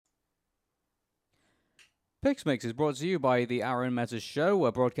PixMix is brought to you by the Arun and Show. We're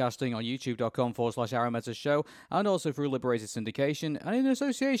broadcasting on youtube.com/Arun and Show and also through Liberated Syndication and in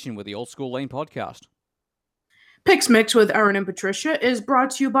association with the Old School Lane podcast. Picks Mix with Arun and Patricia is brought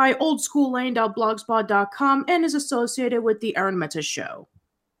to you by oldschoollane.blogspot.com and is associated with the Arun Meta Show.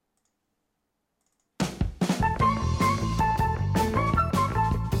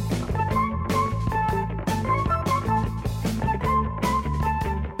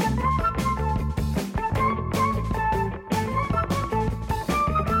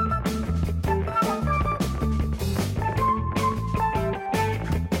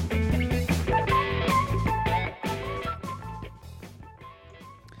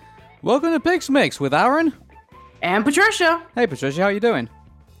 Welcome to Pix Mix with Arun and Patricia. Hey Patricia, how are you doing?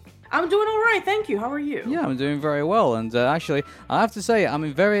 I'm doing all right, thank you. How are you? Yeah, I'm doing very well, and actually, I have to say,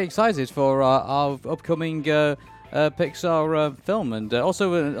 I'm very excited for our upcoming Pixar film, and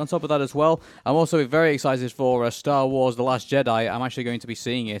also on top of that as well, I'm also very excited for Star Wars The Last Jedi. I'm actually going to be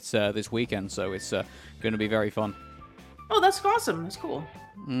seeing it this weekend, so it's going to be very fun. Oh, that's awesome. That's cool.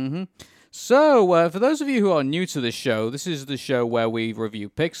 Mm-hmm. So, for those of you who are new to this show, this is the show where we review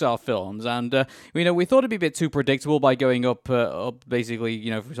Pixar films, and, we thought it'd be a bit too predictable by going up basically,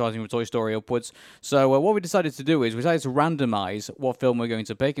 starting with Toy Story upwards. So, what we decided to do is we decided to randomize what film we're going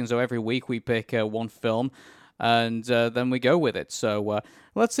to pick, and so every week we pick one film, and then we go with it. So,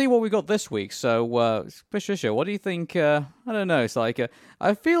 let's see what we got this week. So, Patricia, what do you think? I don't know, it's like,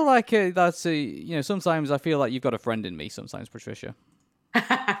 I feel like that's, sometimes I feel like you've got a friend in me sometimes, Patricia.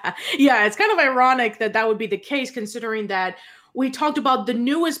 Yeah, it's kind of ironic that would be the case, considering that we talked about the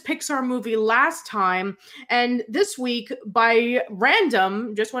newest Pixar movie last time, and this week, by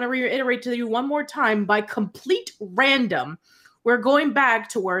random, just want to reiterate to you one more time, by complete random, we're going back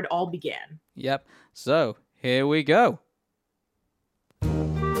to where it all began. Yep, so here we go.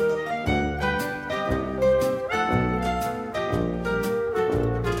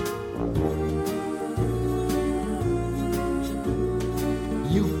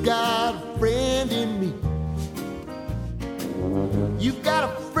 You've got a friend in me. You've got a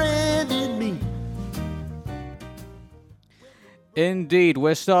friend in me. Indeed,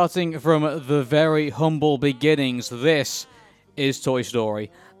 we're starting from the very humble beginnings. This is Toy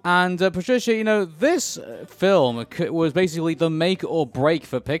Story. And Patricia, this film was basically the make or break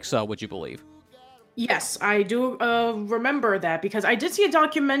for Pixar, would you believe? Yes, I do remember that, because I did see a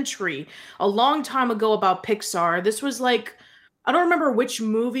documentary a long time ago about Pixar. This was like, I don't remember which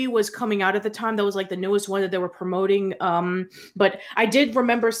movie was coming out at the time. That was like the newest one that they were promoting. But I did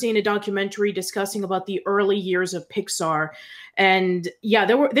remember seeing a documentary discussing about the early years of Pixar. And yeah,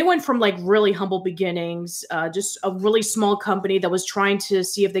 they went from like really humble beginnings, just a really small company that was trying to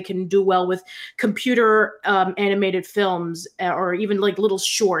see if they can do well with computer animated films or even like little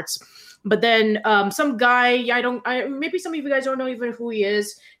shorts. But then some guy, maybe some of you guys don't know even who he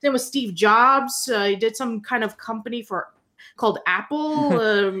is. His name was Steve Jobs. He did some kind of company called Apple.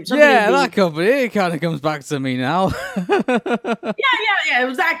 Yeah, that company. It kind of comes back to me now. Yeah. It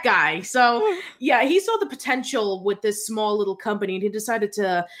was that guy. So yeah, he saw the potential with this small little company, and he decided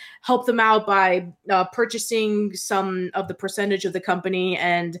to help them out by purchasing some of the percentage of the company.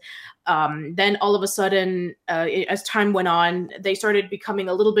 And then all of a sudden, as time went on, they started becoming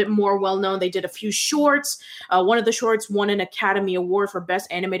a little bit more well-known. They did a few shorts. One of the shorts won an Academy Award for Best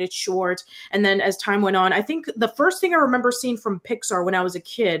Animated Short. And then as time went on, I think the first thing I remember seeing from Pixar when I was a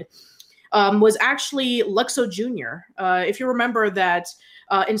kid was actually Luxo Jr. If you remember that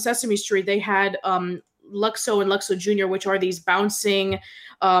in Sesame Street, they had Luxo and Luxo Jr., which are these bouncing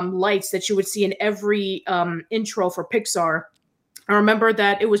lights that you would see in every intro for Pixar. I remember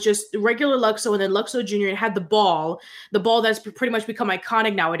that it was just regular Luxo, and then Luxo Jr. had the ball that's pretty much become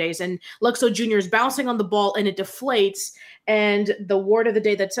iconic nowadays. And Luxo Jr. is bouncing on the ball, and it deflates. And the word of the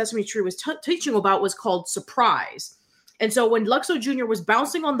day that Sesame Street was teaching about was called surprise. And so when Luxo Jr. was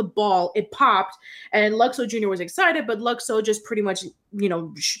bouncing on the ball, it popped, and Luxo Jr. was excited, but Luxo just pretty much,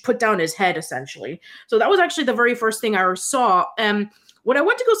 put down his head, essentially. So that was actually the very first thing I saw. When I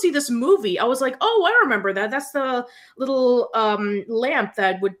went to go see this movie, I was like, oh, I remember that. That's the little lamp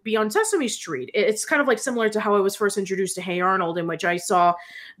that would be on Sesame Street. It's kind of like similar to how I was first introduced to Hey Arnold, in which I saw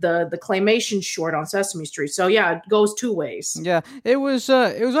the claymation short on Sesame Street. So yeah, it goes two ways. Yeah, it was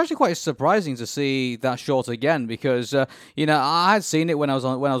actually quite surprising to see that short again, because I had seen it when I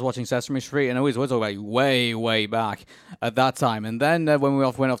was watching Sesame Street, and we're talking about way back at that time. And then when we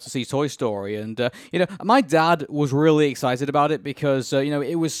went off to see Toy Story, and my dad was really excited about it because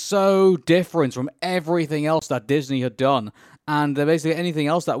it was so different from everything else that Disney had done and basically anything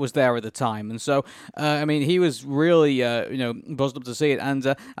else that was there at the time. And so, I mean, he was really, buzzed up to see it.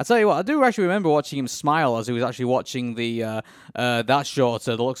 And I tell you what, I do actually remember watching him smile as he was actually watching the that short,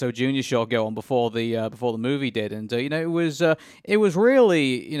 the Luxo Junior short, go on before the movie did. And it was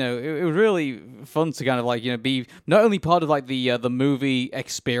really, it was really fun to kind of like be not only part of like the movie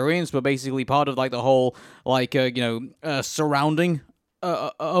experience, but basically part of like the whole like surrounding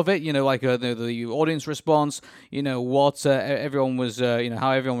of it, like the audience response, what everyone was,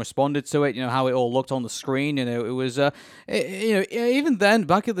 how everyone responded to it, how it all looked on the screen. It was, even then,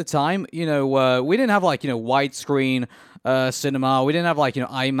 back at the time, we didn't have like widescreen cinema. We didn't have like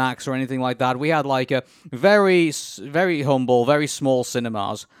IMAX or anything like that. We had like a very, very humble, very small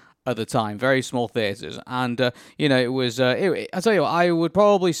cinemas at the time, very small theaters, and it was. I tell you what, I would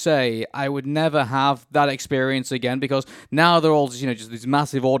probably say I would never have that experience again, because now they're all just these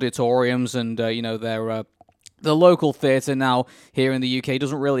massive auditoriums, and they're. The local theatre now here in the UK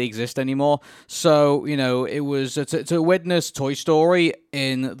doesn't really exist anymore. So, it was to witness Toy Story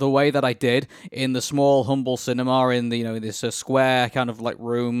in the way that I did in the small, humble cinema in the, in this square kind of like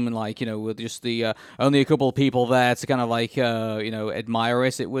room, and like, with just the only a couple of people there to kind of like, admire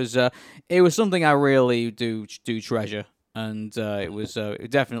it. It was something I really do treasure. And it was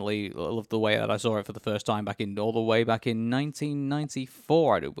definitely loved the way that I saw it for the first time all the way back in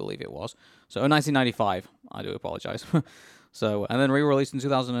 1994, I do believe it was. So 1995, I do apologize. So, and then re-released in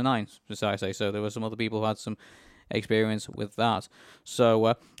 2009, just I say. So there were some other people who had some experience with that.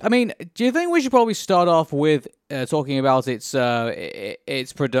 So, I mean, do you think we should probably start off with talking about its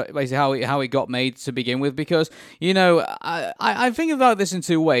basically how it got made to begin with? Because I think about this in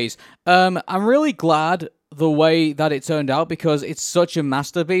two ways. I'm really glad the way that it turned out, because it's such a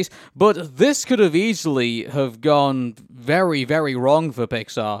masterpiece, but this could have easily have gone very, very wrong for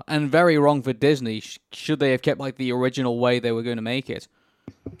Pixar, and very wrong for Disney, should they have kept like the original way they were going to make it.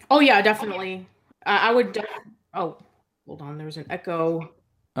 Oh yeah, definitely. I would. Oh, hold on. There's an echo.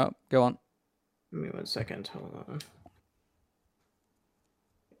 Oh, go on. Give me 1 second. Hold on.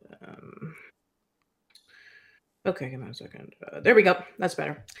 Okay, give me a second. There we go. That's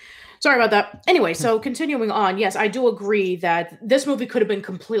better. Sorry about that. Anyway, so continuing on, yes, I do agree that this movie could have been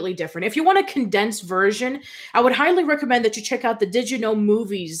completely different. If you want a condensed version, I would highly recommend that you check out the Did You Know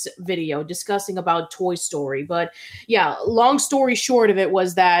Movies video discussing about Toy Story. But yeah, long story short of it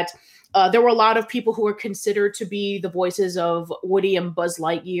was that there were a lot of people who were considered to be the voices of Woody and Buzz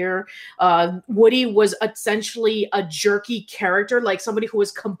Lightyear. Woody was essentially a jerky character, like somebody who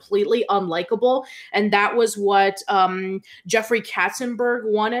was completely unlikable. And that was what Jeffrey Katzenberg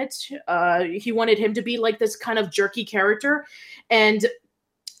wanted. He wanted him to be like this kind of jerky character. And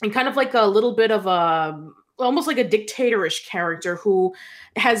kind of like a little bit of almost like a dictatorish character who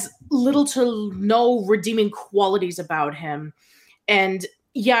has little to no redeeming qualities about him. And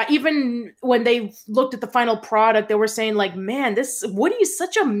yeah, even when they looked at the final product, they were saying like, man, this Woody is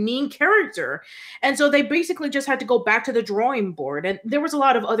such a mean character. And so they basically just had to go back to the drawing board. And there was a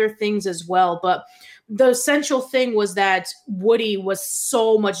lot of other things as well. But the essential thing was that Woody was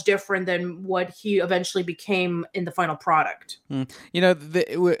so much different than what he eventually became in the final product.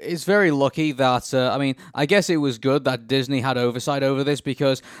 It's very lucky that, I mean, I guess it was good that Disney had oversight over this,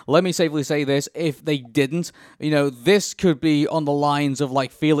 because let me safely say this, if they didn't, this could be on the lines of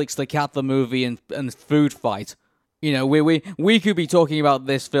like Felix the Cat, the movie, and Food Fight. We could be talking about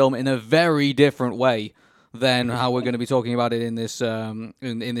this film in a very different way than how we're going to be talking about it in this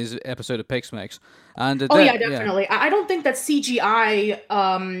in this episode of Pixmix. And yeah, definitely. Yeah. I don't think that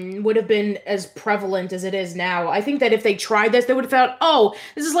CGI would have been as prevalent as it is now. I think that if they tried this, they would have thought, "Oh,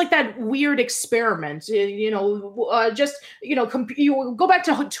 this is like that weird experiment." You go back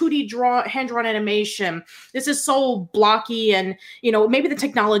to 2D hand-drawn animation. This is so blocky, and maybe the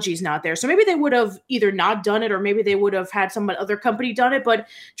technology is not there. So maybe they would have either not done it, or maybe they would have had some other company done it. But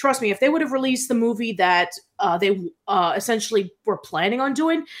trust me, if they would have released the movie that they essentially were planning on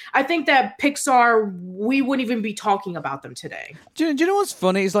doing, I think that Pixar, we wouldn't even be talking about them today. Do you know what's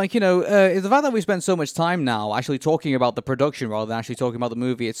funny? It's like, the fact that we spend so much time now actually talking about the production rather than actually talking about the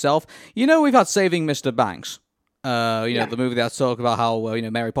movie itself. We've had Saving Mr. Banks. The movie that talk about how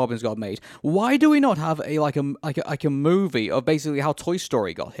Mary Poppins got made. Why do we not have a movie of basically how Toy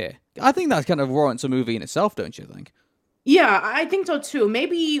Story got here? I think that kind of warrants a movie in itself, don't you think? Yeah, I think so too.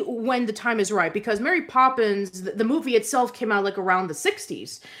 Maybe when the time is right, because Mary Poppins, the movie itself came out like around the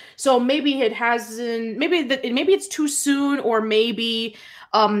 60s. So maybe it hasn't, maybe it's too soon, or maybe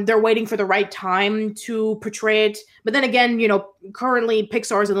they're waiting for the right time to portray it. But then again, currently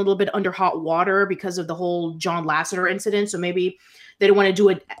Pixar is a little bit under hot water because of the whole John Lasseter incident. So maybe they don't want to do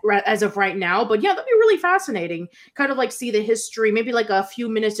it as of right now. But yeah, that'd be really fascinating. Kind of like see the history, maybe like a few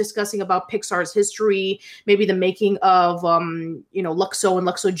minutes discussing about Pixar's history, maybe the making of, Luxo and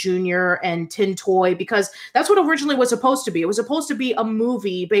Luxo Jr. and Tin Toy, because that's what originally was supposed to be. It was supposed to be a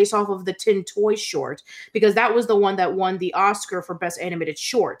movie based off of the Tin Toy short, because that was the one that won the Oscar for Best Animated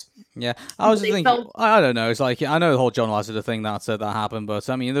Short. Yeah, I was thinking. I don't know. It's like I know the whole John Lasseter thing that happened, but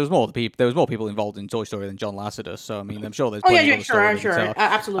I mean, there was more people involved in Toy Story than John Lasseter. So I mean, I'm sure there's. Sure,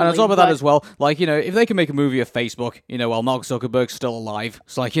 absolutely. And on top of that as well, like if they can make a movie of Facebook, while Mark Zuckerberg's still alive,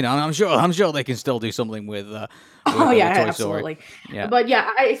 it's like I'm sure they can still do something with. Toy absolutely. Story. Yeah. But yeah,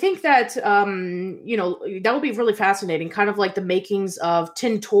 I think that that would be really fascinating. Kind of like the makings of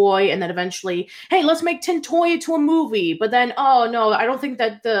Tin Toy, and then eventually, hey, let's make Tin Toy into a movie. But then, oh no, I don't think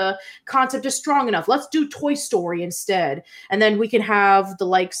that the concept is strong enough. Let's do Toy Story instead, and then we can have the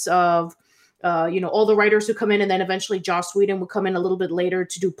likes of. All the writers who come in, and then eventually Joss Whedon would come in a little bit later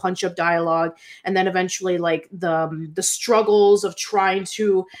to do punch-up dialogue, and then eventually like the struggles of trying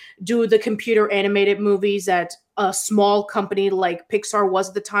to do the computer animated movies at a small company like Pixar was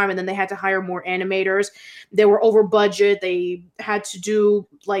at the time, and then they had to hire more animators. They were over budget. They had to do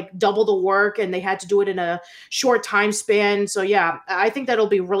like double the work, and they had to do it in a short time span. So yeah, I think that'll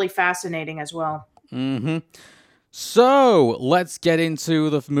be really fascinating as well. Mm-hmm. So let's get into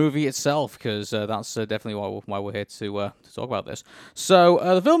the movie itself, because that's definitely why we're here to talk about this. So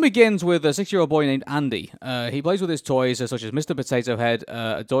the film begins with a 6-year-old boy named Andy. He plays with his toys such as Mr. Potato Head,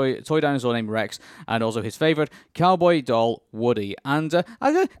 a toy dinosaur named Rex, and also his favorite cowboy doll Woody. And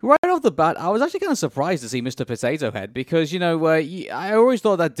right off the bat, I was actually kind of surprised to see Mr. Potato Head, because I always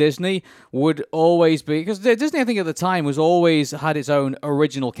thought that Disney would always be, because Disney I think at the time was always had its own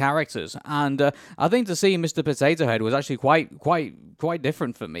original characters, and I think to see Mr. Potato Head was actually quite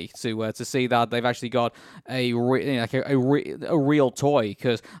different for me to see that they've actually got a real toy,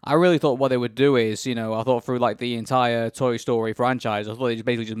 because I really thought what they would do is I thought through like the entire Toy Story franchise, I thought they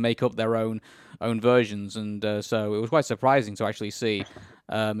basically just make up their own versions, and so it was quite surprising to actually see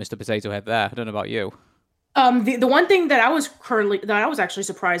Mr. Potato Head there. I don't know about you. The one thing that I was actually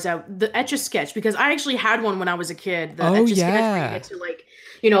surprised at, the Etch-a-Sketch, because I actually had one when I was a kid. The Etch-a-Sketch where you had to like,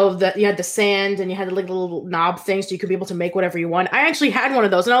 you had the sand and you had like little knob things so you could be able to make whatever you want. I actually had one of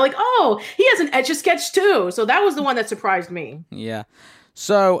those, and I'm like, oh, he has an Etch-a-Sketch too. So that was the one that surprised me. Yeah.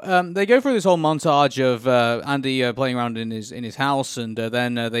 So they go through this whole montage of Andy playing around in his house, and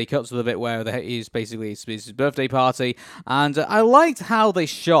then they cut to the bit where he's basically it's his birthday party. And I liked how they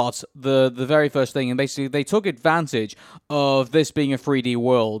shot the very first thing, and basically they took advantage of this being a 3D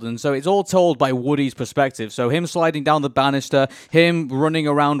world, and so it's all told by Woody's perspective. So him sliding down the banister, him running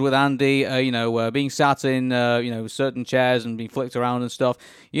around with Andy, being sat in certain chairs and being flicked around and stuff.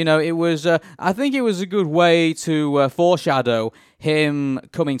 It was I think it was a good way to foreshadow him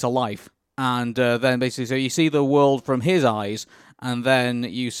coming to life, and then basically so you see the world from his eyes, and then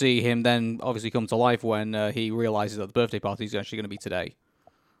you see him then obviously come to life when he realizes that the birthday party is actually going to be today.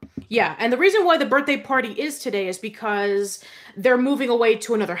 Yeah, and the reason why the birthday party is today is because they're moving away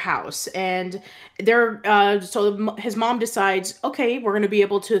to another house, and so his mom decides, okay, we're going to be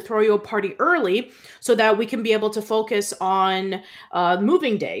able to throw you a party early so that we can be able to focus on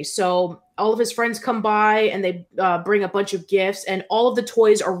moving day. So all of his friends come by, and they bring a bunch of gifts, and all of the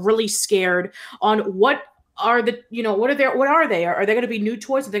toys are really scared on what are they? Are they going to be new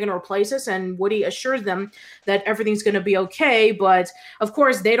toys? Are they going to replace us? And Woody assures them that everything's going to be okay. But of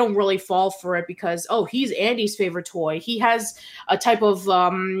course, they don't really fall for it because, he's Andy's favorite toy. He has a type of,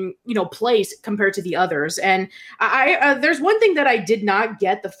 place compared to the others. And I there's one thing that I did not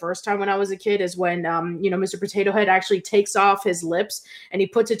get the first time when I was a kid is when, Mr. Potato Head actually takes off his lips and he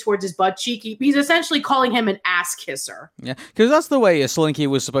puts it towards his butt cheek. He's essentially calling him an ass kisser. Yeah, because that's the way a Slinky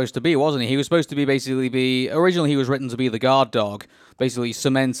was supposed to be, wasn't he? He was supposed to be originally he was written to be the guard dog, basically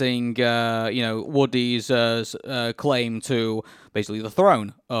cementing, Woody's claim to basically the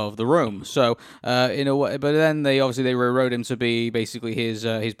throne of the room. So, in a way, but then they rewrote him to be basically his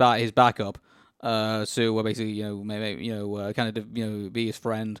backup, to basically be his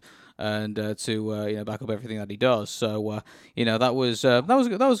friend. And to back up everything that he does, so that was good.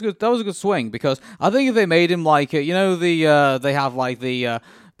 That was a good swing, because I think if they made him like they have like the.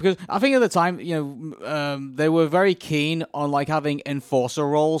 Because I think at the time, they were very keen on like having enforcer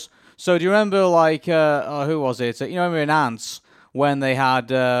roles. So do you remember like who was it? You remember in Ants when they had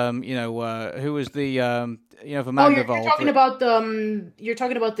who was the for Oh, you're Mandeville. talking about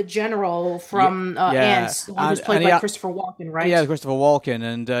the general from Yeah, Ants, the one who's played by Christopher Walken, right? Yeah, Christopher Walken,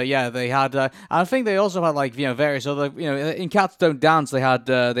 and they had. I think they also had various other. In Cats Don't Dance, they had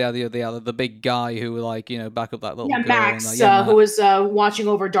the big guy who back up that little girl. Max, who was watching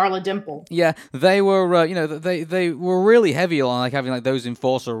over Darla Dimple. Yeah, they were. They were really heavy on having those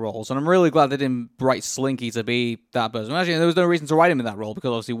enforcer roles, and I'm really glad they didn't write Slinky to be that person. Actually, there was no reason to write him in that role because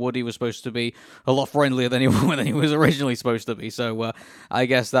obviously Woody was supposed to be a lot friendlier than he was originally supposed to be. So I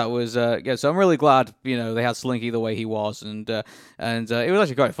guess that was good. So I'm really glad they had Slinky the way he was, and it was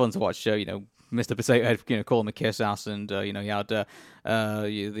actually quite fun to watch. Mr. Potato Head, call him a kiss ass, and he had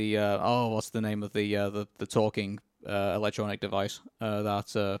what's the name of the talking electronic device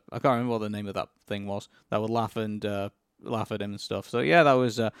that I can't remember what the name of that thing was that would laugh at him and stuff. So yeah, that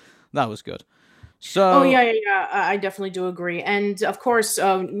was good. So, I definitely do agree. And of course,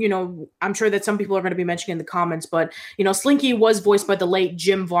 I'm sure that some people are going to be mentioning in the comments, but, Slinky was voiced by the late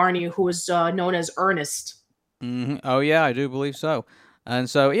Jim Varney, who was known as Ernest. Mm-hmm. Oh, yeah, I do believe so. And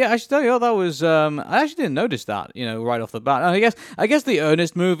so, yeah, I should tell you, that was, I actually didn't notice that, right off the bat. And I guess the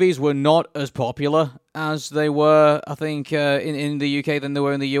Ernest movies were not as popular as they were, I think, in the UK than they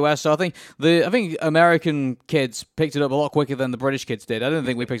were in the US. So I think American kids picked it up a lot quicker than the British kids did. I didn't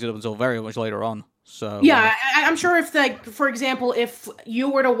think we picked it up until very much later on. So yeah, I'm sure if for example, if you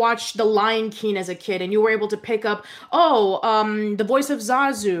were to watch The Lion King as a kid and you were able to pick up, the voice of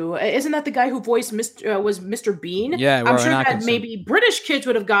Zazu, isn't that the guy who voiced Mr. Bean? Yeah, I'm sure that maybe British kids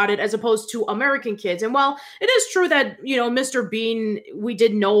would have got it as opposed to American kids. And while it is true that Mr. Bean, we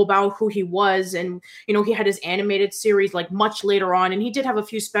did know about who he was, and he had his animated series much later on, and he did have a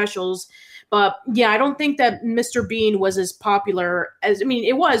few specials. But yeah, I don't think that Mr. Bean was as popular as,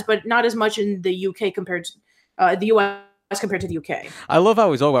 it was, but not as much in the UK compared to the US compared to the UK. I love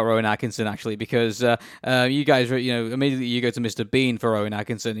how we talk about Rowan Atkinson, actually, because you guys, immediately you go to Mr. Bean for Rowan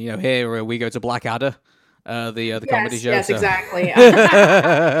Atkinson. Here we go to Blackadder, the comedy show. Yes, exactly.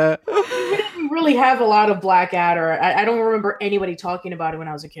 We didn't really have a lot of Blackadder. I don't remember anybody talking about it when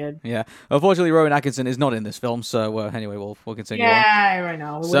I was a kid. Yeah, unfortunately, Rowan Atkinson is not in this film, so anyway, we'll continue. Yeah, I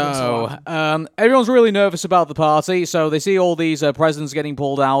know. So everyone's really nervous about the party. So they see all these presents getting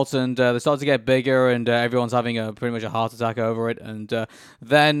pulled out, and they start to get bigger, and everyone's having pretty much a heart attack over it. And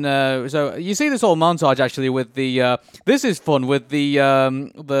then so you see this whole montage actually with the this is fun with the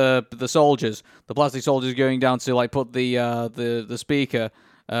soldiers, the plastic soldiers going down to put the speaker.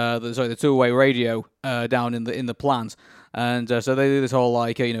 The two-way radio down in the plant, and so they do this whole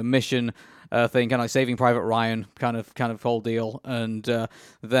mission thing, kind of Saving Private Ryan kind of whole deal, and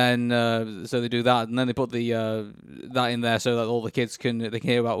then so they do that, and then they put that in there so that all the kids can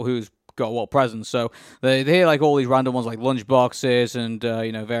hear about who's got what presents. So they hear all these random ones like lunch boxes and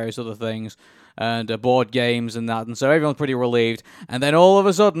various other things. And board games and that, and so everyone's pretty relieved. And then all of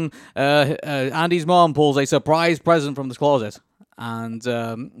a sudden, Andy's mom pulls a surprise present from the closet. And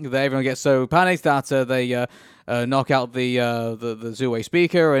everyone gets so panicked that they knock out the two-way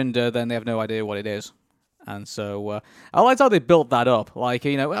speaker, and then they have no idea what it is. And so I liked how they built that up.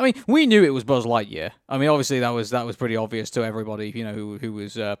 We knew it was Buzz Lightyear. Obviously that was pretty obvious to everybody,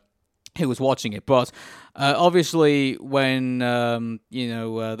 who was watching it. But obviously when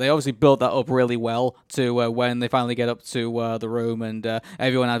they obviously built that up really well to when they finally get up to the room, and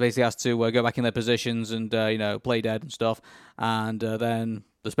everyone basically has to go back in their positions and play dead and stuff, and then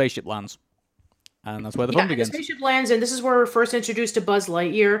the spaceship lands. And that's where the fun begins. The spaceship lands, and this is where we're first introduced to Buzz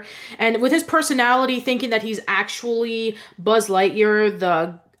Lightyear. And with his personality, thinking that he's actually Buzz Lightyear,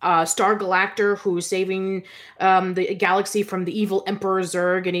 the Star Galactor who's saving the galaxy from the evil Emperor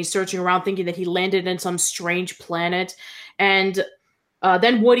Zurg, and he's searching around thinking that he landed in some strange planet. And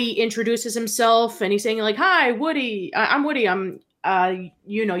then Woody introduces himself, and he's saying "Hi, Woody. I'm Woody.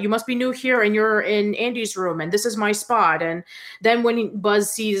 You must be new here, and you're in Andy's room, and this is my spot." And then when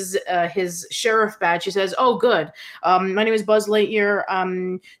Buzz sees his sheriff badge, he says, "Oh, good. My name is Buzz Lightyear.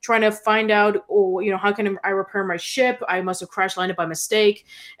 I'm trying to find out, how can I repair my ship? I must have crash landed by mistake."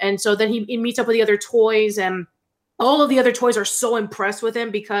 And so then he meets up with the other toys, and all of the other toys are so impressed with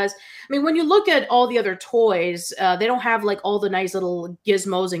him because, when you look at all the other toys, they don't have all the nice little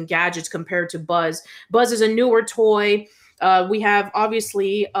gizmos and gadgets compared to Buzz. Buzz is a newer toy. We have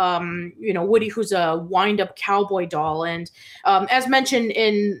obviously, Woody, who's a wind-up cowboy doll, and as mentioned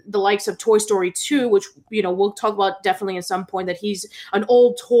in the likes of Toy Story 2, which we'll talk about definitely at some point, that he's an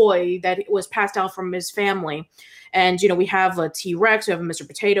old toy that was passed down from his family. And we have a T-Rex, we have a Mr.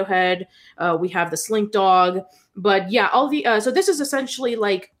 Potato Head, we have the Slink Dog, but yeah, all the so this is essentially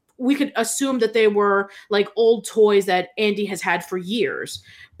we could assume that they were like old toys that Andy has had for years.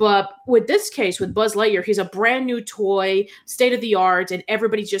 But with this case, with Buzz Lightyear, he's a brand new toy, state of the art, and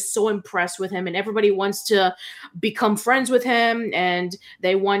everybody's just so impressed with him, and everybody wants to become friends with him, and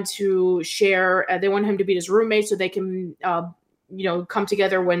they want to share. They want him to be his roommate so they can, come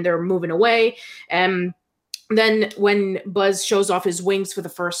together when they're moving away. And then when Buzz shows off his wings for the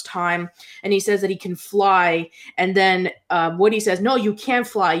first time, and he says that he can fly, and then Woody says, "No, you can't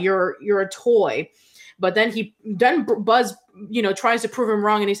fly. You're a toy." But then Buzz, tries to prove him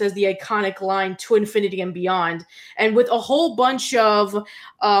wrong, and he says the iconic line, "To infinity and beyond." And with a whole bunch of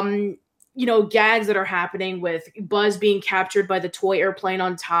gags that are happening with Buzz being captured by the toy airplane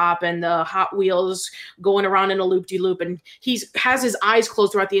on top and the Hot Wheels going around in a loop-de-loop, and he has his eyes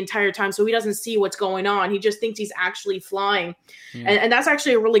closed throughout the entire time, so he doesn't see what's going on. He just thinks he's actually flying. And that's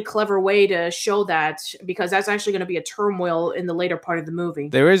actually a really clever way to show that, because that's actually going to be a turmoil in the later part of the movie.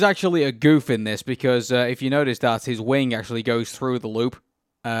 There is actually a goof in this, because if you notice that his wing actually goes through the loop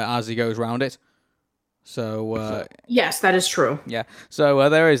as he goes around it. So yes, that is true. Yeah, so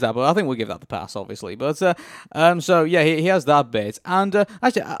there is that, but I think we'll give that the pass, obviously. But so yeah, he has that bit, and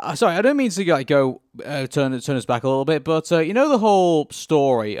actually, sorry, I don't mean to go turn us back a little bit, but the whole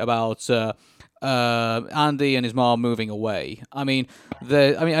story about Andy and his mom moving away. I mean,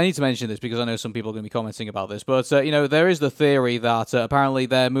 I need to mention this because I know some people are going to be commenting about this, but there is the theory that apparently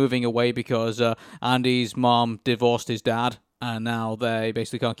they're moving away because Andy's mom divorced his dad. And now they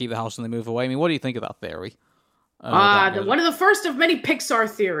basically can't keep the house and they move away. I mean, what do you think of that theory? One of the first of many Pixar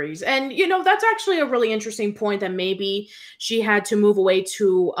theories. And, that's actually a really interesting point, that maybe she had to move away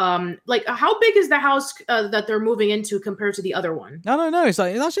to, how big is the house that they're moving into compared to the other one? I don't know. It's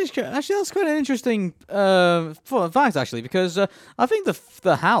like, that's quite an interesting fact, actually, because I think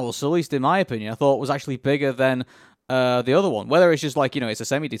the house, at least in my opinion, I thought was actually bigger than the other one. Whether it's just it's a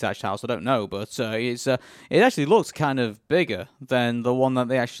semi-detached house, I don't know, but it actually looks kind of bigger than the one that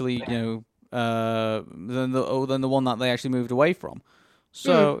they actually than the one that they actually moved away from.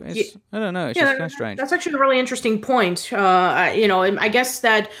 So I don't know. It's just kind of strange. That's actually a really interesting point. I guess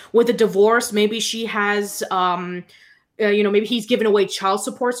that with the divorce, maybe she has. Maybe he's given away child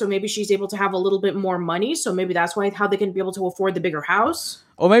support, so maybe she's able to have a little bit more money. So maybe that's how they can be able to afford the bigger house.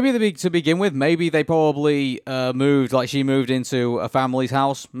 Or maybe to begin with, maybe they probably moved, like she moved into a family's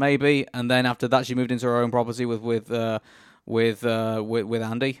house, maybe, and then after that she moved into her own property with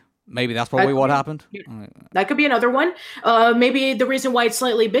Andy. Maybe that's probably what happened. That could be another one. Maybe the reason why it's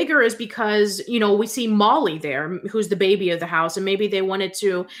slightly bigger is because, we see Molly there, who's the baby of the house, and maybe they wanted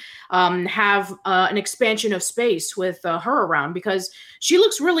to have an expansion of space with her around, because she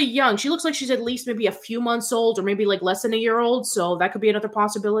looks really young. She looks like she's at least maybe a few months old, or maybe like less than a year old. So that could be another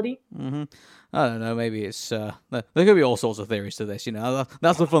possibility. Mm-hmm. I don't know, maybe it's, there could be all sorts of theories to this,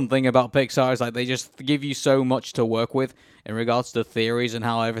 That's the fun thing about Pixar, is like they just give you so much to work with in regards to theories and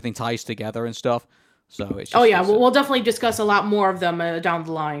how everything ties together and stuff. So it's just, we'll definitely discuss a lot more of them down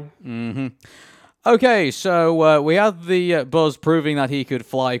the line. Mm-hmm. Okay, so we had the Buzz proving that he could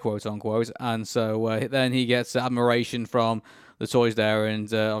fly, quote unquote, and so then he gets admiration from the toys there,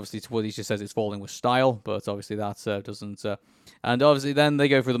 and obviously Woody just says it's falling with style, but obviously that doesn't. And obviously then they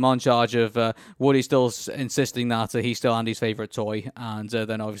go through the montage of Woody still insisting that he's still Andy's favorite toy, and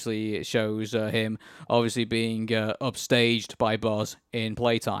then obviously it shows him obviously being upstaged by Buzz in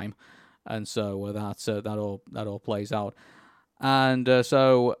playtime, and so that all plays out. And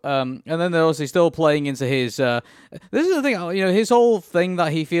and then they're also still playing into his. This is the thing, his whole thing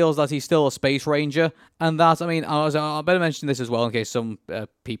that he feels that he's still a space ranger, and that I better mention this as well in case some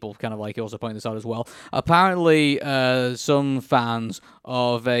people kind of also point this out as well. Apparently, some fans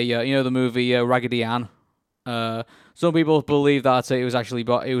of the movie Raggedy Ann. Some people believe that it was actually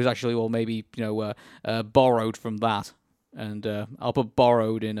borrowed from that, and I'll put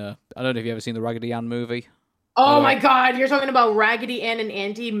borrowed in a. I don't know if you've ever seen the Raggedy Ann movie. Oh my God, you're talking about Raggedy Ann and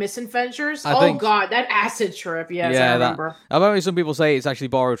Andy Misadventures? God, that acid trip. Yes, I remember. Apparently some people say it's actually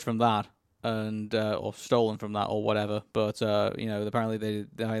borrowed from that, and or stolen from that or whatever, but apparently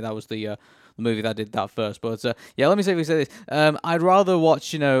that was the movie that did that first. But let me say this. I'd rather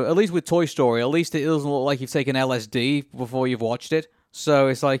watch, at least with Toy Story, at least it doesn't look like you've taken LSD before you've watched it. So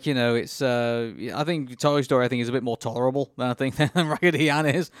it's like, it's I think Toy Story is a bit more tolerable than I think than Raggedy Ann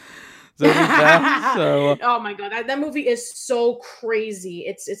is. Oh my God, that movie is so crazy.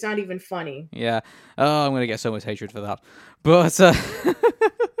 It's not even funny. Yeah. Oh, I'm gonna get so much hatred for that. But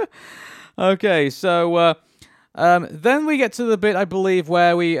okay, so then we get to the bit, I believe,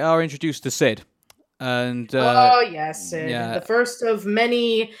 where we are introduced to Sid. And yes, Sid. Yeah. The first of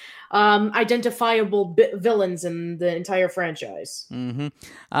many identifiable villains in the entire franchise. Mm-hmm.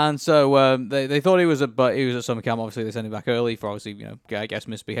 And so they thought he was at summer camp. Obviously, they sent him back early for obviously, I guess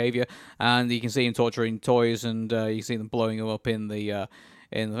misbehavior. And you can see him torturing toys, and you can see them blowing him up in the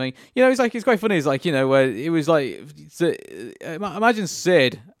thing. It's quite funny. It's like, it was like, imagine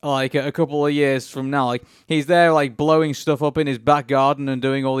Sid, like a couple of years from now, like he's there like blowing stuff up in his back garden and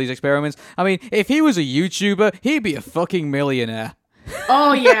doing all these experiments. I mean, if he was a YouTuber, he'd be a fucking millionaire.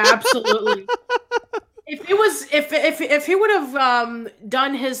 Oh yeah, absolutely. If he would have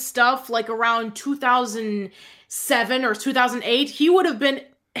done his stuff like around 2007 or 2008, he would have been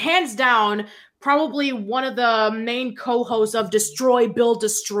hands down probably one of the main co-hosts of Destroy, Build,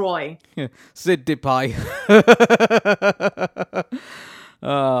 Destroy. Sid Depay.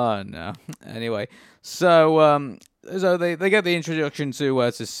 Oh no. Anyway, so they get the introduction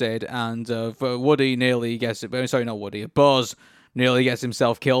to Sid, and Woody nearly gets it. Sorry, not Woody. Buzz nearly gets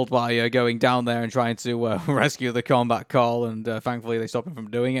himself killed by going down there and trying to rescue the combat call, and thankfully they stop him from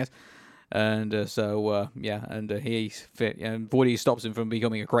doing it. And Woody stops him from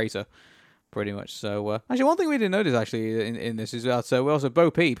becoming a crater, pretty much. So actually, one thing we didn't notice actually in this is that we also Bo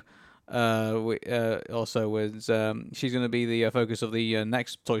Peep. Also was she's going to be the focus of the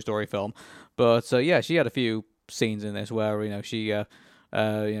next Toy Story film, but she had a few scenes in this where she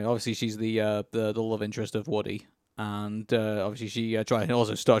obviously she's the love interest of Woody. And obviously, she tried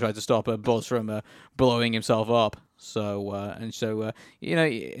to stop Buzz from blowing himself up. So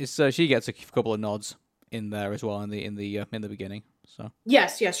she gets a couple of nods in there as well in the beginning. So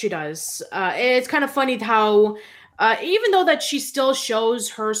yes, she does. It's kind of funny how even though that she still shows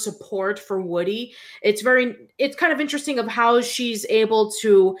her support for Woody, it's kind of interesting of how she's able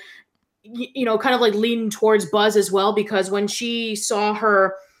to kind of like lean towards Buzz as well, because when she saw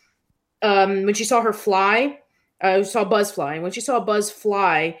her fly. Saw Buzz fly. And when she saw Buzz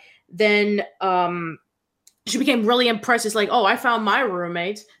fly, then she became really impressed. It's like, oh, I found my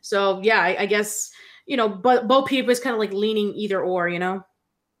roommate. So yeah, I guess Bo Peep is kind of like leaning either or,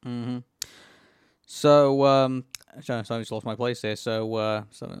 Mm-hmm. So sorry, I just lost my place here. So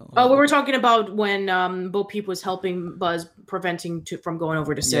we were talking about when Bo Peep was helping Buzz, preventing from going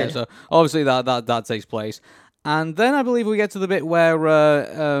over to Sid. Yeah, so obviously that takes place. And then I believe we get to the bit where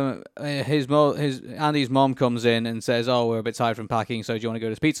Andy's mom comes in and says, "Oh, we're a bit tired from packing, so do you want to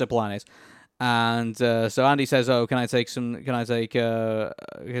go to Pizza Planet?" And so Andy says, "Oh, can I take some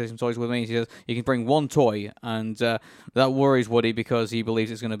toys with me?" She says, "You can bring one toy," and that worries Woody because he believes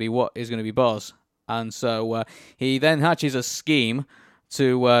it's going to be Buzz. And so he then hatches a scheme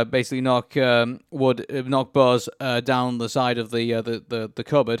to basically knock Buzz down the side of the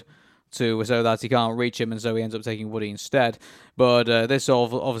cupboard, so that he can't reach him, and so he ends up taking Woody instead. But this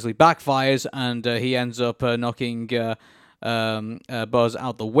obviously backfires, and he ends up knocking Buzz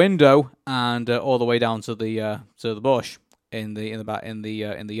out the window and all the way down to the bush in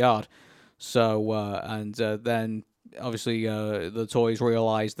the yard. So then obviously the toys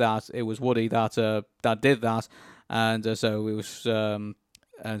realize that it was Woody that did that, and so it was and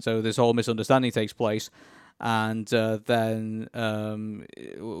so this whole misunderstanding takes place. And then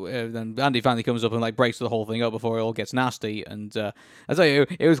Andy finally comes up and like breaks the whole thing up before it all gets nasty. And I tell you,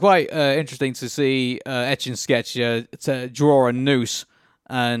 it was quite interesting to see Etch and Sketch to draw a noose,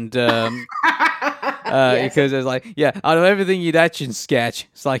 and yes. Because it's like, out of everything you'd etch and sketch,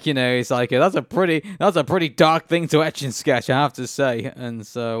 it's like that's a pretty dark thing to etch and sketch, I have to say. And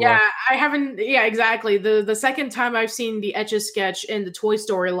so I haven't exactly. The second time I've seen the Etch a Sketch in the Toy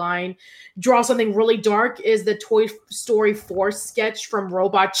Story line draw something really dark is the Toy Story 4 sketch from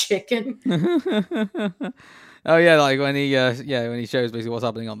Robot Chicken. Oh yeah, like when he shows basically what's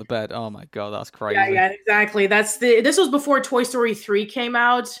happening on the bed. Oh my god, that's crazy. Yeah, exactly. This was before Toy Story 3 came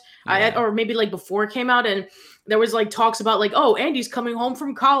out, or maybe like before it came out, and there was like talks about like, oh, Andy's coming home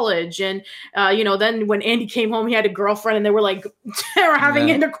from college, and then when Andy came home, he had a girlfriend, and they were like they were having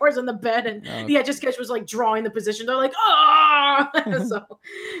intercourse on the bed, and the Etch a Sketch was like drawing the position. They're like, oh, so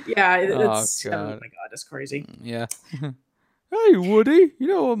it's oh my god, that's crazy. Yeah. Hey, Woody, you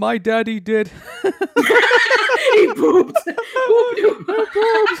know what my daddy did? He pooped.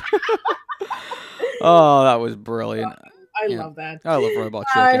 Oh, that was brilliant. I love that. I love Robot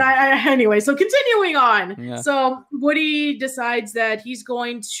Chicken. Anyway, so continuing on. Yeah. So Woody decides that he's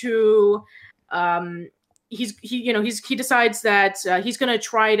going to, he decides that he's going to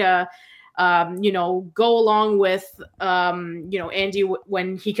try to, go along with, Andy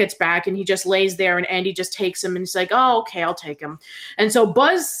when he gets back, and he just lays there, and Andy just takes him, and he's like, oh, okay, I'll take him. And so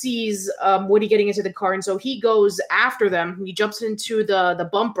Buzz sees Woody getting into the car, and so he goes after them. He jumps into the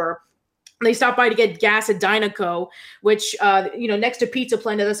bumper, They stop by to get gas at Dynaco, which, next to Pizza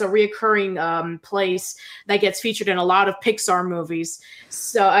Planet, that's a reoccurring place that gets featured in a lot of Pixar movies.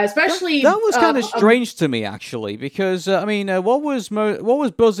 So, especially that was kind of strange to me, actually, because what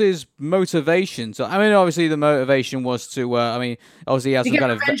was Buzz's motivation? So, I mean, obviously the motivation was to, obviously he has some get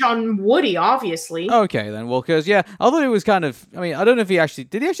kind of revenge on Woody, obviously. Okay, then, well, because I thought it was kind of. I mean, I don't know if he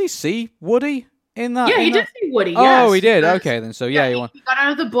actually see Woody in that. Yeah, he did see Woody. Oh, yes. he did. Okay, then. So he got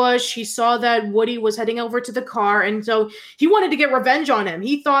out of the bush. He saw that Woody was heading over to the car, and so he wanted to get revenge on him.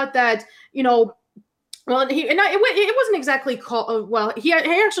 He thought that well, it wasn't exactly called. Well, he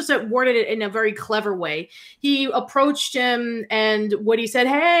actually worded it in a very clever way. He approached him, and Woody said,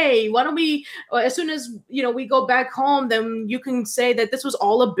 "Hey, why don't we? As soon as we go back home, then you can say that this was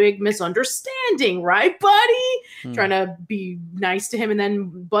all a big misunderstanding, right, buddy?" Trying to be nice to him, and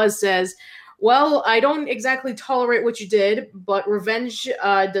then Buzz says, "Well, I don't exactly tolerate what you did, but revenge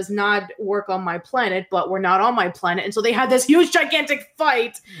does not work on my planet, but we're not on my planet." And so they had this huge, gigantic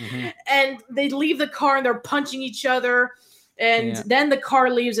fight, and they leave the car and they're punching each other. And then the car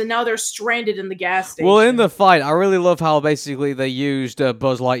leaves, and now they're stranded in the gas station. Well, in the fight, I really love how basically they used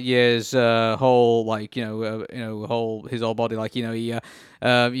Buzz Lightyear's whole, his whole body, Woody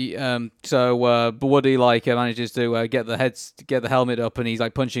manages to get the helmet up, and he's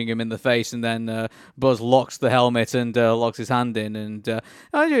punching him in the face, and then Buzz locks the helmet and locks his hand in, and it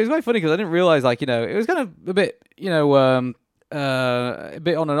was quite funny because I didn't realize it was kind of a bit a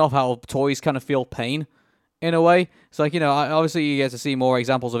bit on and off how toys kind of feel pain. In a way, it's obviously you get to see more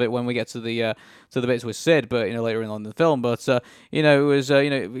examples of it when we get to the bits with Sid, but later in the film. But it was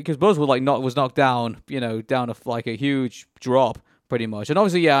because Buzz was knocked down, down a huge drop pretty much, and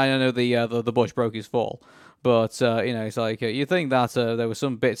obviously I know the bush broke his fall, but it's you think that there were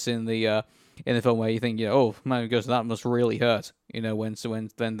some bits in the film where you think oh man, because that must really hurt, when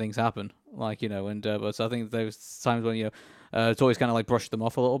things happen, but I think there was times when toys kind of brushed them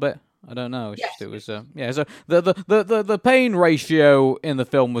off a little bit. I don't know. It was So the pain ratio in the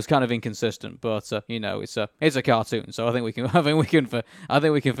film was kind of inconsistent, but it's a cartoon, so I think we can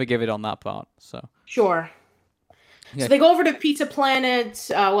forgive it on that part. So sure. Yeah. So they go over to Pizza Planet.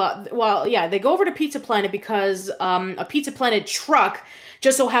 They go over to Pizza Planet because a Pizza Planet truck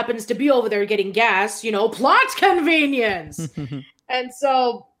just so happens to be over there getting gas. Plot convenience, and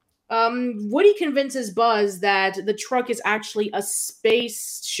so. Woody convinces Buzz that the truck is actually a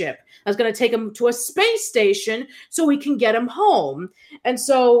spaceship that's going to take him to a space station so he can get him home. And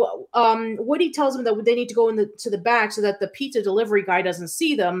so Woody tells him that they need to go to the back so that the pizza delivery guy doesn't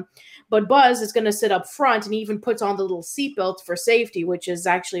see them. But Buzz is going to sit up front, and he even puts on the little seatbelt for safety, which is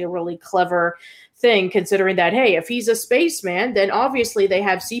actually a really clever thing, considering that, hey, if he's a spaceman, then obviously they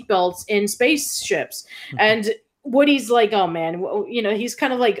have seatbelts in spaceships. And Woody's like, oh man, he's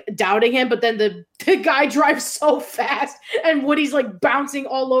kind of doubting him, but then the guy drives so fast, and Woody's bouncing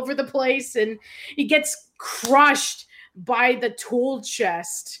all over the place, and he gets crushed by the tool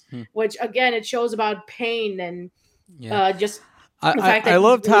chest, which again, it shows about pain and just. I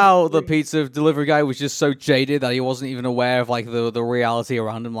loved how the pizza delivery guy was just so jaded that he wasn't even aware of the reality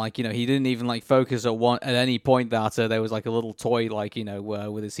around him. He didn't even focus at any point that there was a little toy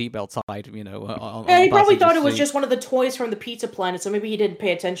with his seatbelt tied. He probably thought it was just one of the toys from the Pizza Planet, so maybe he didn't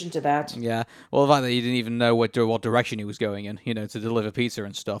pay attention to that. Yeah, well, the fact that he didn't even know what direction he was going in, to deliver pizza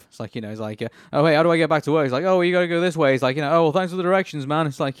and stuff. It's oh hey, how do I get back to work? He's oh, you gotta go this way. It's oh well, thanks for the directions, man.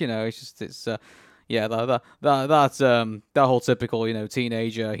 It's yeah, that whole typical,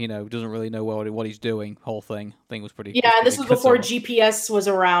 teenager, doesn't really know what he's doing. Whole thing was pretty. Yeah, and this was before GPS was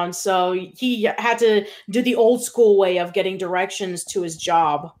around, so he had to do the old school way of getting directions to his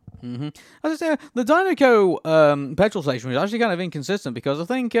job. Mm-hmm. As I say, the Dynaco petrol station was actually kind of inconsistent because I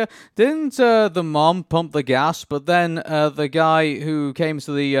think didn't the mom pump the gas, but then the guy who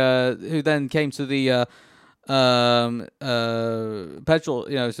then came to the petrol,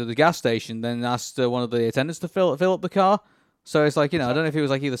 so the gas station, then asked one of the attendants to fill up the car. So it's I don't know if it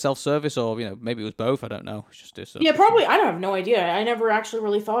was either self-service or maybe it was both. I don't know. It's just yeah, probably. I don't have no idea. I never actually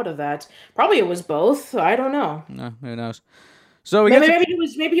really thought of that. Probably it was both. I don't know. No, who knows? So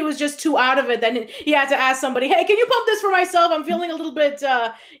maybe he was just too out of it. Then he had to ask somebody, "Hey, can you pump this for myself? I'm feeling a little bit,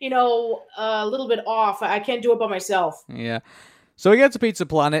 a little bit off. I can't do it by myself." Yeah. So we get to Pizza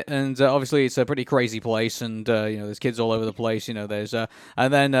Planet, and obviously it's a pretty crazy place, and there's kids all over the place. There's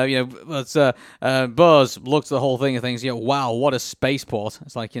and then Buzz looks at the whole thing and thinks, wow, what a spaceport.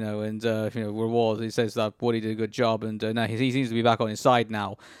 It's reward. He says that Woody did a good job, and now he seems to be back on his side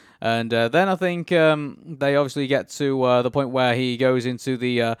now. And then I think they obviously get to the point where he goes into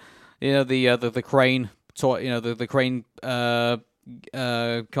the crane, the crane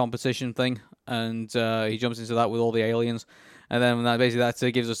competition thing, and he jumps into that with all the aliens. And then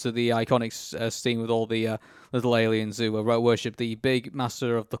that gives us to the iconic scene with all the little aliens who worship the big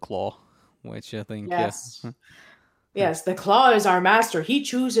master of the claw, which I think... Yes. Yes, the claw is our master. He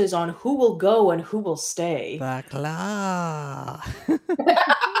chooses on who will go and who will stay. The claw.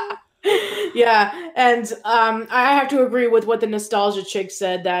 Yeah, and I have to agree with what the nostalgia chick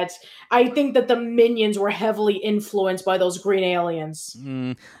said, that I think that the minions were heavily influenced by those green aliens.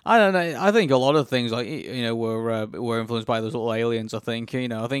 I don't know. I think a lot of things were influenced by those little aliens. I think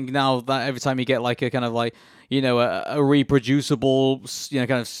I think now that every time you get like a kind of like a reproducible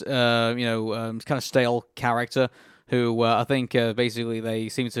kind of stale character who I think basically they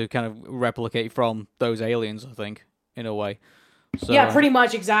seem to kind of replicate from those aliens. I think in a way. So, yeah, pretty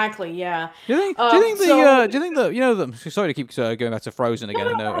much, exactly. Yeah. Do you think sorry to keep going back to Frozen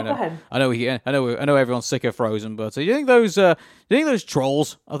again. Go ahead. I know everyone's sick of Frozen, but do you think those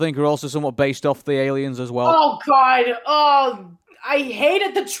trolls I think are also somewhat based off the aliens as well? Oh God! Oh, I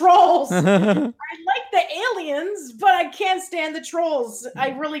hated the trolls. I like the aliens, but I can't stand the trolls. I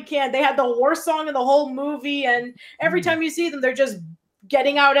really can't. They had the worst song in the whole movie, and every time you see them, they're just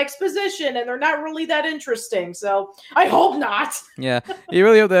getting out exposition, and they're not really that interesting. So I hope not. Yeah, you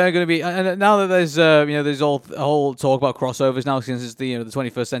really hope they're going to be. And now that there's there's a whole talk about crossovers now since it's the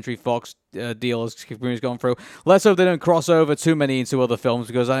 21st Century Fox deal has gone through. Let's hope they don't cross over too many into other films,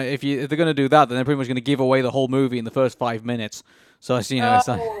 because if they're going to do that, then they're pretty much going to give away the whole movie in the first 5 minutes. So it's boy. And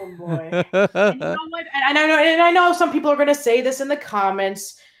you know what? And I know some people are going to say this in the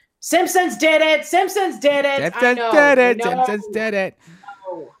comments. Simpsons did it. Simpsons did it. Simpsons did it.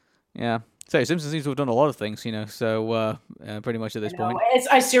 Yeah. So Simpsons seems to have done a lot of things, so pretty much at this point.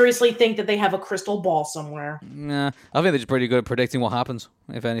 I seriously think that they have a crystal ball somewhere. Nah, I think they're just pretty good at predicting what happens,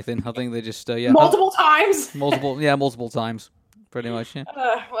 if anything. I think they just, multiple times? Multiple times. Pretty much, yeah.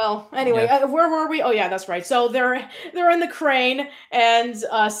 Well, anyway, where were we? Oh, yeah, that's right. So they're in the crane, and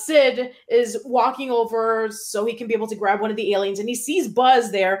Sid is walking over so he can be able to grab one of the aliens, and he sees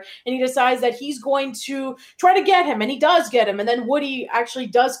Buzz there, and he decides that he's going to try to get him, and he does get him, and then Woody actually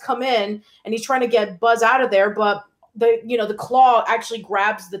does come in, and he's trying to get Buzz out of there, but the claw actually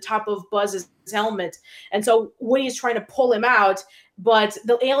grabs the top of Buzz's helmet, and so Woody is trying to pull him out. But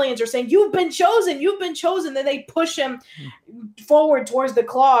the aliens are saying, you've been chosen. Then they push him forward towards the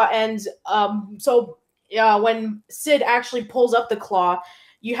claw. And so when Sid actually pulls up the claw,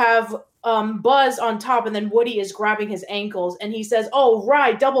 you have Buzz on top, and then Woody is grabbing his ankles. And he says, oh,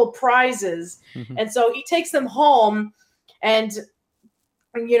 right, double prizes. Mm-hmm. And so he takes them home. And,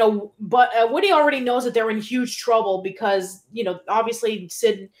 but Woody already knows that they're in huge trouble because, obviously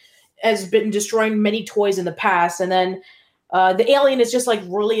Sid has been destroying many toys in the past. And then the alien is just like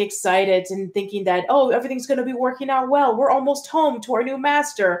really excited and thinking that, oh, everything's going to be working out well. We're almost home to our new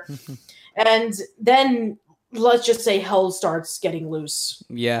master. And then let's just say hell starts getting loose.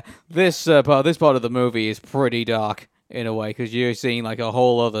 Yeah, this part of the movie is pretty dark in a way, because you're seeing like a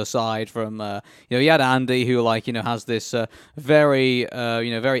whole other side from you had Andy who has this very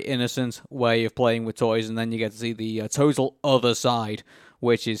very innocent way of playing with toys, and then you get to see the total other side,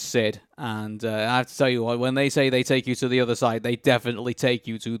 which is Sid. And I have to tell you what, when they say they take you to the other side, they definitely take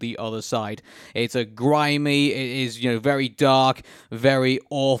you to the other side. It's a grimy, it is, very dark, very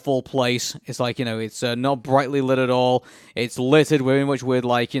awful place. It's like, it's not brightly lit at all. It's littered very much with,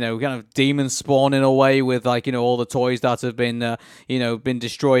 kind of demon spawn in a way, with, all the toys that have been, been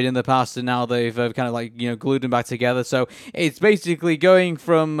destroyed in the past, and now they've kind of, glued them back together. So it's basically going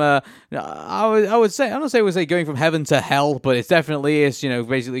from, I would say going from heaven to hell, but it definitely is,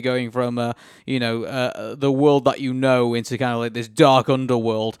 basically going from the world that into kind of like this dark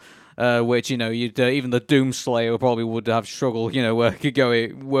underworld, which you'd even the Doomslayer probably would have struggled,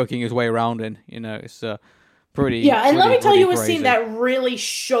 working his way around in. It's pretty. Yeah, and let me tell you a crazy scene that really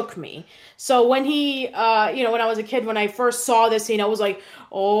shook me. So when he, when I was a kid, when I first saw this scene, I was like,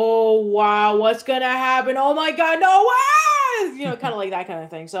 oh wow, what's gonna happen? Oh my god, no way! Kind of like that kind of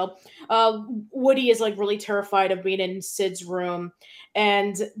thing. So Woody is like really terrified of being in Sid's room.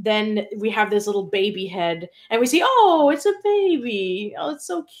 And then we have this little baby head, and we see, oh, it's a baby. Oh, it's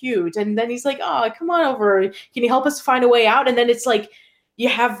so cute. And then he's like, oh, come on over. Can you help us find a way out? And then it's like, you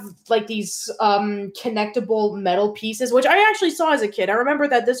have like these connectable metal pieces, which I actually saw as a kid. I remember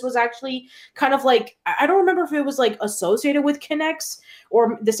that this was actually kind of like, I don't remember if it was like associated with Kinects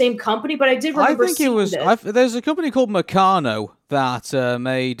or the same company, but I did remember I think it was, there's a company called Meccano that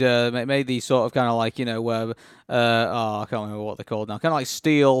made these sort of kind of like, I can't remember what they're called now, kind of like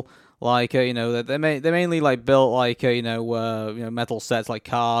steel, Like they mainly like built like metal sets like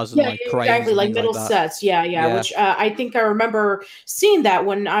cars and like cranes exactly, and like things metal like that. sets. Yeah, Yeah. which I think I remember seeing that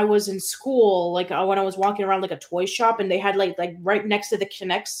when I was in school, like when I was walking around like a toy shop, and they had like right next to the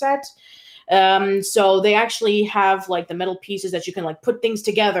Kinect set. So they actually have like the metal pieces that you can like put things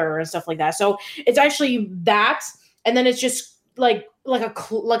together and stuff like that. So it's actually that, and then it's just like a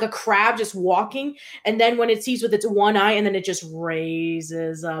crab just walking, and then when it sees with its one eye, and then it just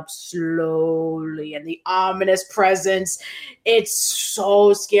raises up slowly, and the ominous presence. It's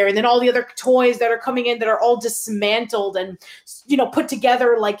so scary. And then all the other toys that are coming in that are all dismantled and put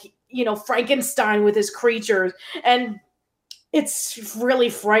together like Frankenstein with his creatures. And it's really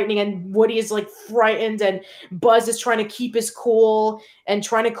frightening, and Woody is like frightened, and Buzz is trying to keep his cool and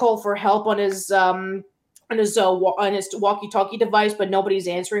trying to call for help on his walkie-talkie device, but nobody's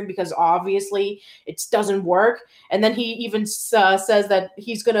answering because obviously it doesn't work. And then he even says that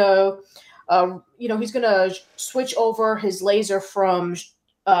he's gonna switch over his laser from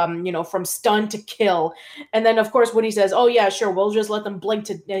stun to kill. And then of course Woody says, "Oh yeah, sure, we'll just let them blink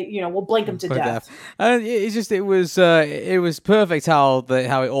to we'll blink them to death." And it was perfect how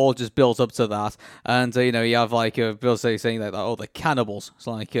it all just built up to that. And you have like Bill saying that, oh, the cannibals. It's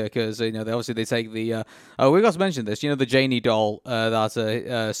like because they obviously they take the we got to mention this, the Janie doll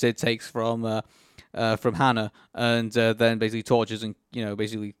that Sid takes from Hannah, and then basically tortures and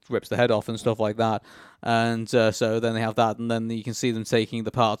basically rips the head off and stuff like that. And so then they have that, and then you can see them taking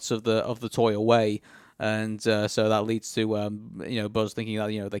the parts of the toy away, and so that leads to Buzz thinking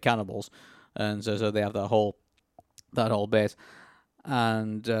that they're cannibals, and so they have that whole bit.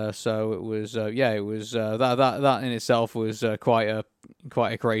 And so it was that in itself was quite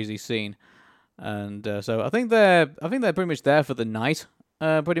a crazy scene. And so I think they're pretty much there for the night.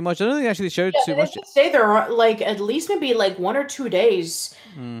 Pretty much. I don't think they actually showed too much. They stay there like at least maybe like 1 or 2 days.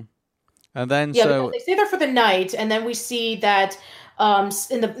 And then they stay there for the night, and then we see that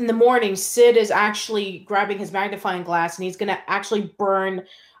in the morning, Sid is actually grabbing his magnifying glass, and he's gonna actually burn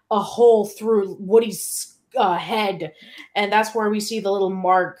a hole through Woody's head, and that's where we see the little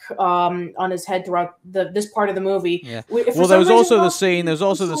mark on his head throughout this part of the movie. Yeah. There was also the scene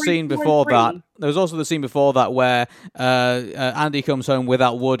before that. There was also the scene before that where Andy comes home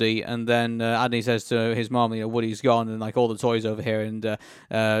without Woody, and then Andy says to his mom, Woody's gone, and like all the toys over here, and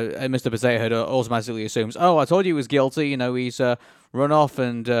Mr. Potato Head automatically assumes, oh, I told you he was guilty. He's run off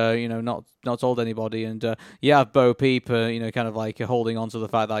and not told anybody, and you have Bo Peep kind of like holding on to the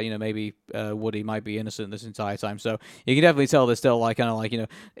fact that maybe Woody might be innocent this entire time. So you can definitely tell there's still like kind of like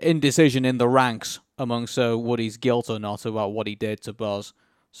indecision in the ranks amongst Woody's guilt or not about what he did to Buzz.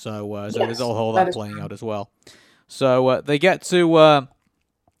 So there's all that playing out as well. So they get to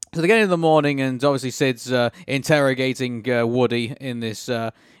so they get in the morning, and obviously Sid's interrogating Woody in this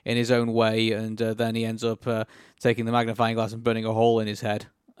in his own way, and then he ends up taking the magnifying glass and burning a hole in his head.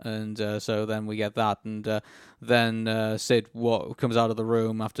 And so then we get that, and then Sid comes out of the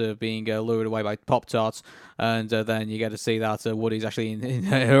room after being lured away by Pop-Tarts, and then you get to see that Woody's actually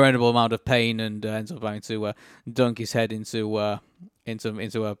in a horrible amount of pain, and ends up having to dunk his head into a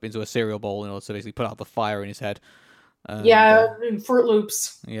cereal bowl in order to basically put out the fire in his head. And, in Fruit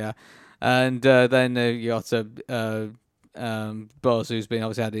Loops. Yeah, and then you got Buzz, who's been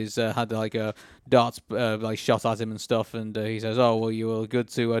obviously had like a darts like shot at him and stuff, and he says, "Oh, well, you were good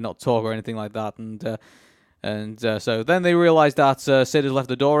to not talk or anything like that," and so then they realize that Sid has left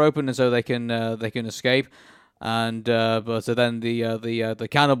the door open, and so they can escape, and but then the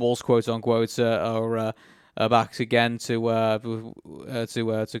cannibals, quote unquote, are back again to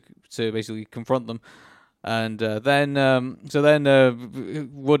basically confront them. And then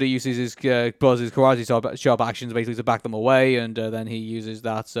Woody uses his Buzz's karate chop actions basically to back them away, and then he uses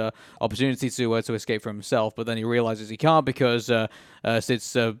that opportunity to escape for himself. But then he realizes he can't because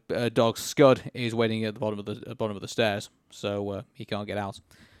Sid's dog Scud is waiting at the bottom of the stairs, so he can't get out.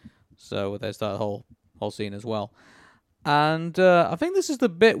 So there's that whole scene as well. And I think this is the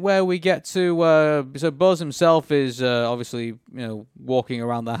bit where we get to so Buzz himself is obviously walking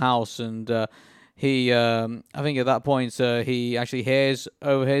around the house, and he, I think at that point, he actually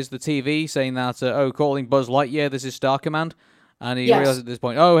overhears the TV saying that, calling Buzz Lightyear, this is Star Command. And he realizes at this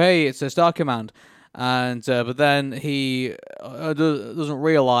point, oh, hey, it's a Star Command. And but then he doesn't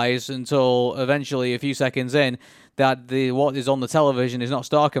realize until eventually, a few seconds in, that what is on the television is not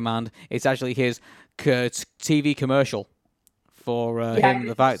Star Command. It's actually his TV commercial for him.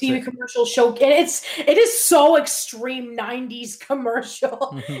 The fact TV commercial show, and it is so extreme 90s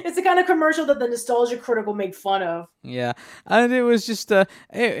commercial. It's the kind of commercial that the nostalgia critic will make fun of. Yeah, and it was just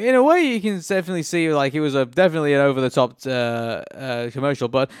in a way you can definitely see like it was definitely an over the top commercial,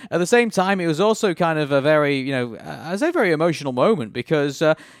 but at the same time it was also kind of a very I say very emotional moment because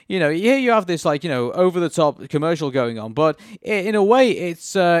here you have this like over the top commercial going on, but in a way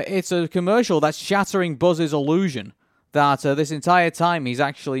it's a commercial that's shattering Buzz's illusion that this entire time he's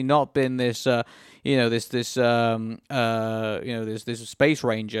actually not been this this space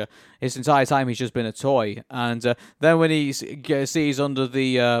ranger. This entire time he's just been a toy, and then when he sees under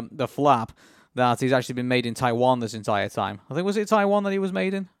the flap that he's actually been made in Taiwan this entire time. I think was it Taiwan that he was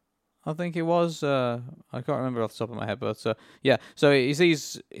made in? I think it was. I can't remember off the top of my head, but yeah. So he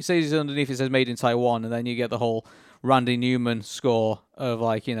sees underneath it says made in Taiwan, and then you get the whole Randy Newman score of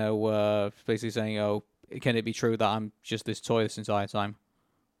like basically saying, "Oh, can it be true that I'm just this toy this entire time?"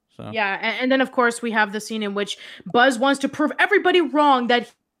 So. Yeah, and then of course we have the scene in which Buzz wants to prove everybody wrong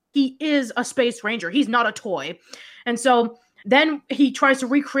that he is a space ranger. He's not a toy. And so then he tries to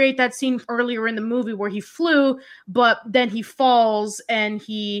recreate that scene earlier in the movie where he flew, but then he falls and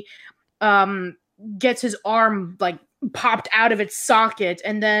he gets his arm like popped out of its socket,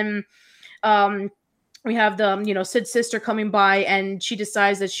 and then we have the Sid's sister coming by, and she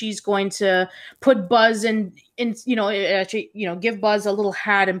decides that she's going to put Buzz in give Buzz a little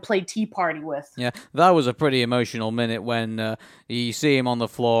hat and play tea party with. Yeah, that was a pretty emotional minute when you see him on the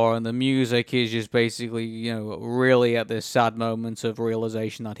floor and the music is just basically really at this sad moment of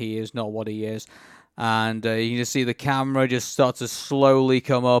realization that he is not what he is. And you can just see the camera just start to slowly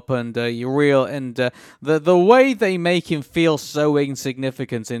come up, and the way they make him feel so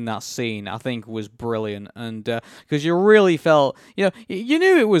insignificant in that scene, I think, was brilliant. And because you really felt, you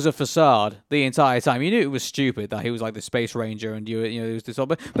knew it was a facade the entire time. You knew it was stupid that he was like the space ranger, and it was this,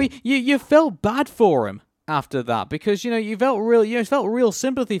 but you felt bad for him after that because you felt real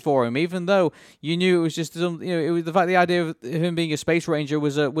sympathy for him, even though you knew it was just it was the idea of him being a space ranger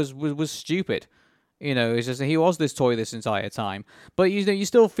was stupid. It's just he was this toy this entire time, but you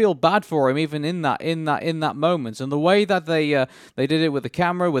still feel bad for him even in that moment. And the way that they did it with the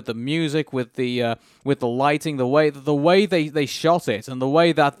camera, with the music, with the lighting, the way they shot it, and the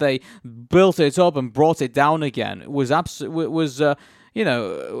way that they built it up and brought it down again was everyone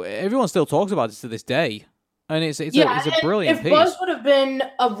still talks about it to this day. And it's a brilliant piece. If Buzz would have been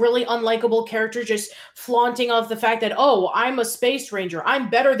a really unlikable character, just flaunting off the fact that, oh, I'm a space ranger, I'm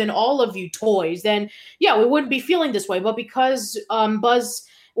better than all of you toys, then yeah, we wouldn't be feeling this way. But because Buzz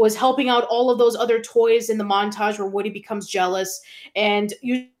was helping out all of those other toys in the montage where Woody becomes jealous, and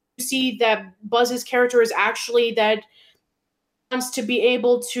you see that Buzz's character is actually that wants to be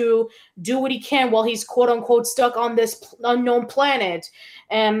able to do what he can while he's quote unquote stuck on this unknown planet,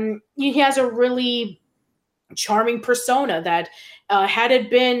 and he has a really charming persona that had it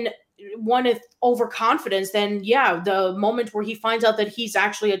been one of overconfidence, then yeah, the moment where he finds out that he's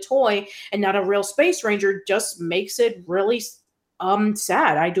actually a toy and not a real space ranger just makes it really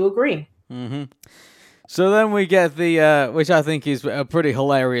sad. I do agree. Mm-hmm. So then we get the which I think is a pretty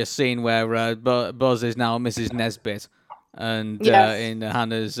hilarious scene where Buzz is now Mrs. Nesbit, and in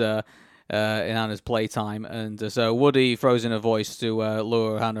Hannah's playtime, and so Woody throws in a voice to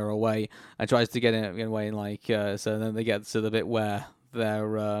lure Hannah away and tries to get in away, and so then they get to the bit where they're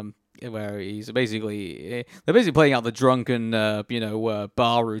where they're basically playing out the drunken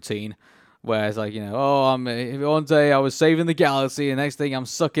bar routine, where it's like one day I was saving the galaxy, and next thing I'm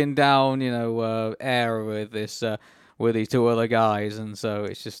sucking down air with this. With these two other guys, and so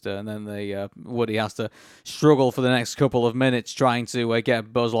it's just, and then Woody has to struggle for the next couple of minutes trying to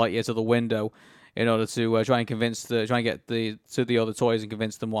get Buzz Lightyear to the window in order to try and get to the other toys and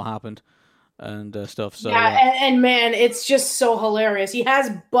convince them what happened and stuff. So and man, it's just so hilarious. He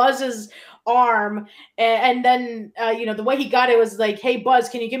has Buzz's arm, and then the way he got it was like, "Hey Buzz,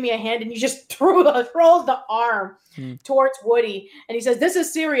 can you give me a hand?" And he just throws the arm towards Woody, and he says, "This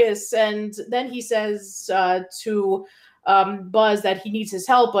is serious." And then he says to Buzz that he needs his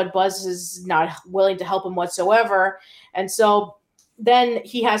help, but Buzz is not willing to help him whatsoever. And so then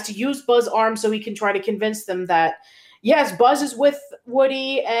he has to use Buzz's arm so he can try to convince them that yes, Buzz is with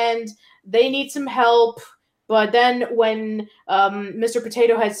Woody and they need some help. But then when Mr.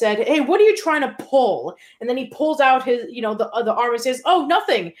 Potato Head said, "Hey, what are you trying to pull?" And then he pulls out his, the arm and says, "Oh,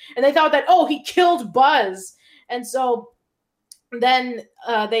 nothing." And they thought that, oh, he killed Buzz. And so then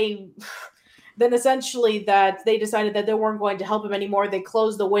then essentially that they decided that they weren't going to help him anymore. They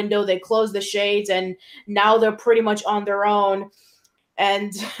closed the window, they closed the shades, and now they're pretty much on their own.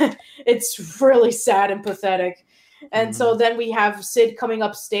 And it's really sad and pathetic. And so then we have Sid coming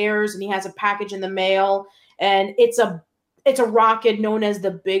upstairs, and he has a package in the mail, and it's a rocket known as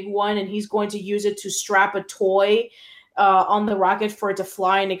the Big One, and he's going to use it to strap a toy on the rocket for it to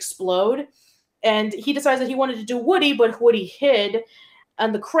fly and explode. And he decides that he wanted to do Woody, but Woody hid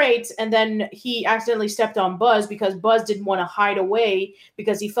on the crate, and then he accidentally stepped on Buzz because Buzz didn't want to hide away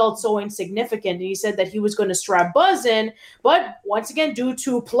because he felt so insignificant. And he said that he was going to strap Buzz in, but once again, due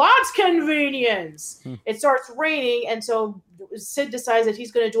to plot convenience, it starts raining, and so Sid decides that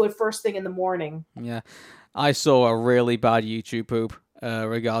he's going to do it first thing in the morning. Yeah, I saw a really bad YouTube poop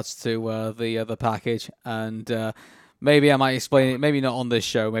regards to the package, and maybe I might explain it. Maybe not on this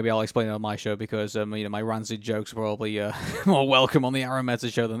show. Maybe I'll explain it on my show because my rancid jokes are probably more welcome on the Arun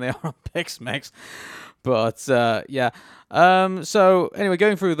Meta show than they are on Pixmix. But yeah. So anyway,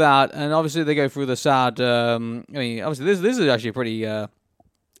 going through that, and obviously they go through the sad. Obviously this is actually pretty.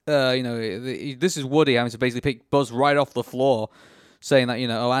 This is Woody having to basically pick Buzz right off the floor, saying that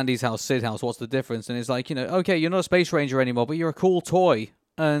Andy's house, Sid's house. What's the difference? And it's like okay, you're not a space ranger anymore, but you're a cool toy.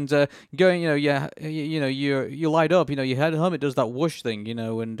 And going, you light up, your head helmet does that whoosh thing,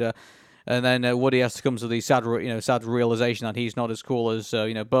 and then Woody has to come to the sad realization that he's not as cool as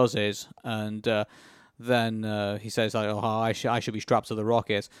Buzz is, and then he says, I should be strapped to the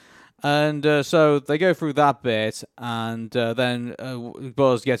rocket, and so they go through that bit, and then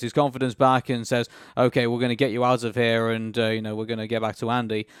Buzz gets his confidence back and says, okay, we're going to get you out of here, and we're going to get back to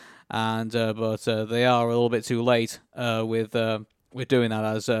Andy, and but they are a little bit too late with doing that,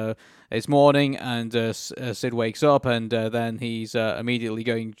 as it's morning, and Sid wakes up, and then he's immediately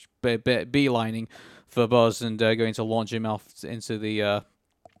going beelining for Buzz and going to launch him off into the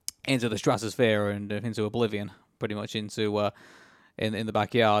stratosphere and into oblivion, pretty much into in the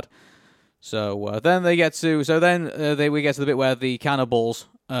backyard. So then we get to the bit where the cannibals,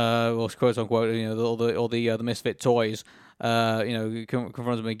 or quote unquote, all the misfit toys, confront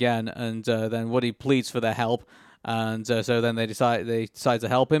them again, and then Woody pleads for their help. And so then they decide to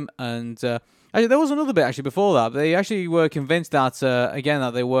help him, and actually there was another bit actually before that. They actually were convinced that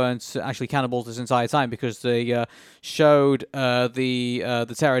that they weren't actually cannibals this entire time because they showed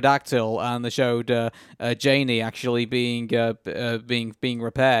the pterodactyl, and they showed Janie actually being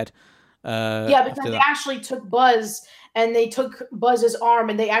repaired. Because they actually took Buzz, and they took Buzz's arm,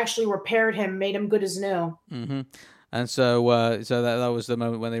 and they actually repaired him, made him good as new. Mm-hmm. And so that was the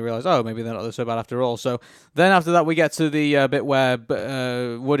moment when they realized, oh, maybe they're not so bad after all. So then after that, we get to the bit where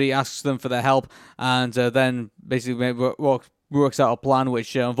Woody asks them for their help, and then basically works out a plan,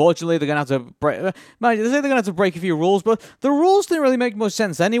 which unfortunately they're going to have to break. They say they're going to have to break a few rules, but the rules didn't really make much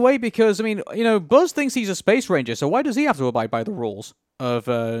sense anyway, because, Buzz thinks he's a space ranger, so why does he have to abide by the rules of,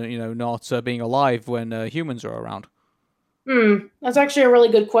 not being alive when humans are around? That's actually a really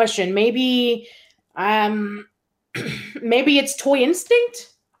good question. Maybe it's toy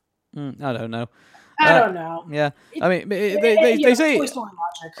instinct? I don't know. I don't know. Yeah, they say.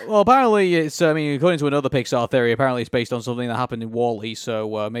 Well, apparently it's. According to another Pixar theory, apparently it's based on something that happened in WALL-E.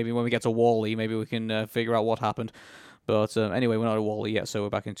 So maybe when we get to WALL-E, maybe we can figure out what happened. But anyway, we're not at WALL-E yet, so we're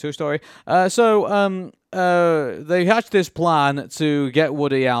back in Toy Story. They hatched this plan to get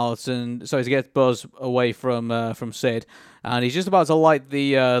Woody out, and to get Buzz away from Sid. And he's just about to light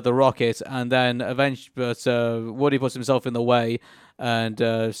the rocket, and then Woody puts himself in the way and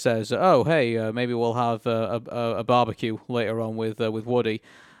says, "Oh, hey, maybe we'll have a barbecue later on with Woody,"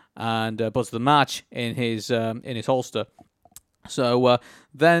 and puts the match in his holster. So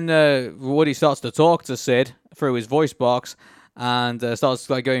then Woody starts to talk to Sid through his voice box, and starts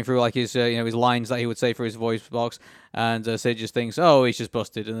going through his his lines that he would say through his voice box, and Sid just thinks, oh, he's just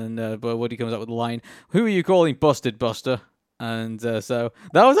busted, and then but Woody comes up with the line, "Who are you calling busted, Buster?" And so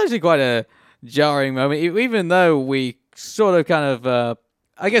that was actually quite a jarring moment, even though we sort of kind of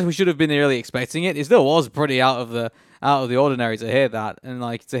I guess we should have been really expecting it. It still was pretty out of the ordinary to hear that, and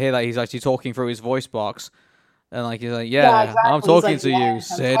to hear that he's actually talking through his voice box. And he's like, yeah, exactly. I'm talking to you,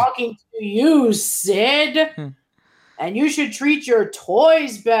 Sid. I'm talking to you, Sid. And you should treat your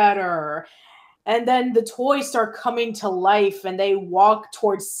toys better. And then the toys start coming to life, and they walk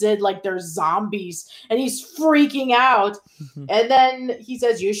towards Sid like they're zombies. And he's freaking out. And then he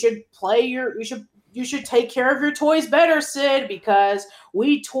says, you should take care of your toys better, Sid, because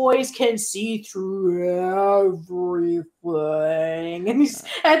we toys can see through everything. And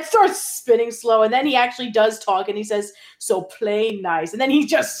it starts spinning slow, and then he actually does talk, and he says, so play nice. And then he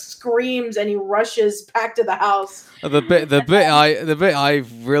just screams, and he rushes back to the house. The bit I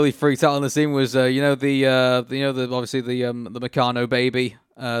really freaked out on the scene was obviously the Meccano baby,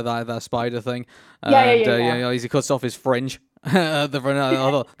 that spider thing. He cuts off his fringe. I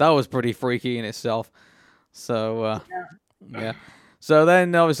thought that was pretty freaky in itself. So yeah. So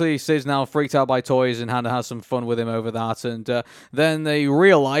then, obviously, Sid's now freaked out by toys, and Hannah has some fun with him over that. And then they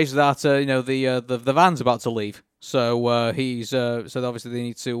realize that the van's about to leave. So so obviously they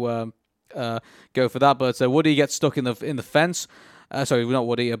need to go for that. But Woody gets stuck in the fence. Sorry, not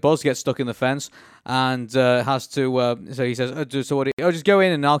Woody. Buzz gets stuck in the fence and has to. So he says, "So Woody, just go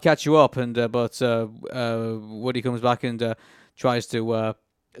in and I'll catch you up." And but Woody comes back and tries to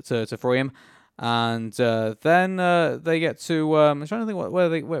free him. And then they get to. I'm trying to think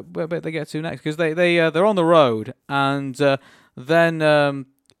where they get to next, because they're on the road, and then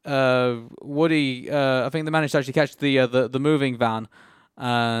Woody. I think they managed to actually catch the moving van,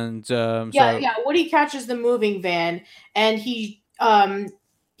 and Woody catches the moving van, and he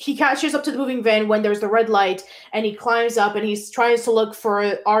catches up to the moving van when there's the red light, and he climbs up and he's trying to look for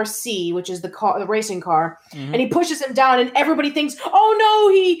RC, which is the racing car, and he pushes him down, and everybody thinks, oh no,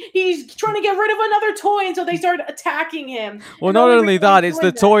 he's trying to get rid of another toy, and so they start attacking him. Well, not only that, it's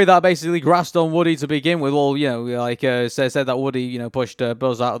the toy that basically grasped on Woody to begin with. Well, said that Woody, pushed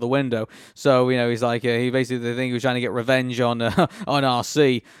Buzz out of the window. So, he's like, he basically think he was trying to get revenge on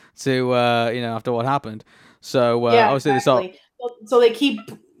RC to, after what happened. So, obviously exactly. they start... So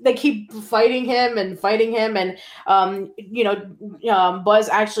they keep fighting him, and Buzz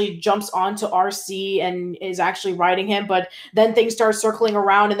actually jumps onto RC and is actually riding him, but then things start circling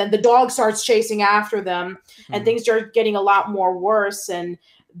around, and then the dog starts chasing after them, and things start getting a lot more worse, and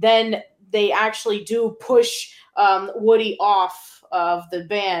then they actually do push Woody off of the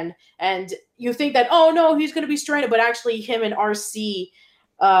van, and you think that, oh no, he's going to be stranded, but actually him and RC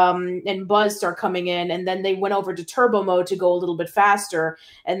and Buzz start coming in, and then they went over to turbo mode to go a little bit faster.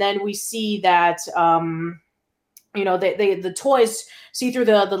 And then we see that, the toys see through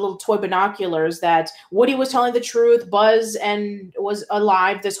the little toy binoculars that Woody was telling the truth, Buzz was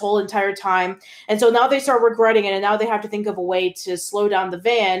alive this whole entire time. And so now they start regretting it, and now they have to think of a way to slow down the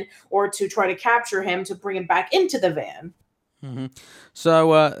van or to try to capture him to bring him back into the van. Mm-hmm.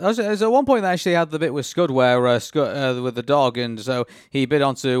 So at one point they actually had the bit with Scud where Scud with the dog, and so he bit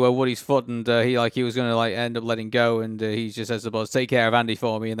onto Woody's foot, and he was going to end up letting go, and he just says to Buzz, "Take care of Andy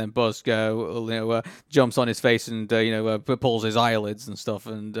for me," and then Buzz jumps on his face and pulls his eyelids and stuff,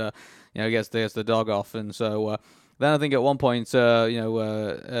 and gets the dog off, and so. Then I think at one point,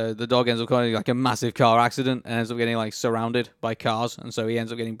 the dog ends up having like a massive car accident and ends up getting surrounded by cars, and so he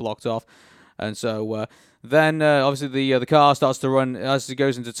ends up getting blocked off, and so. Then obviously the car starts to run as it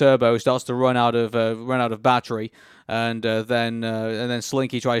goes into turbo. Starts to run out of battery, and then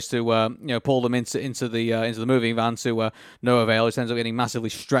Slinky tries to pull them into the moving van to no avail. It ends up getting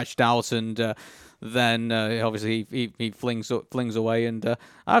massively stretched out, and then obviously he flings away. And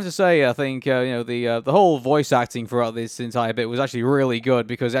I have to say, I think the whole voice acting throughout this entire bit was actually really good,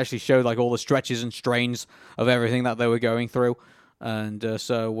 because it actually showed all the stretches and strains of everything that they were going through. And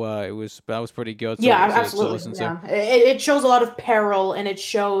that was pretty good. Absolutely. To listen to. It shows a lot of peril, and it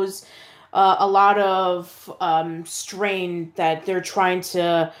shows a lot of strain that they're trying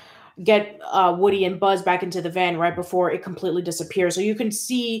to get Woody and Buzz back into the van right before it completely disappears. So you can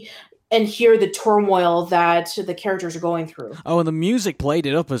see and hear the turmoil that the characters are going through. Oh, and the music played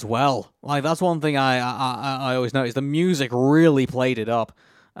it up as well. That's one thing I always noticed. The music really played it up.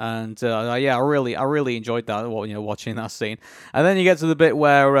 And I really enjoyed that. Watching that scene, and then you get to the bit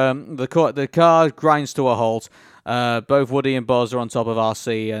where the car grinds to a halt. Both Woody and Buzz are on top of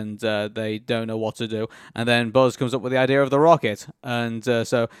RC, and they don't know what to do. And then Buzz comes up with the idea of the rocket, and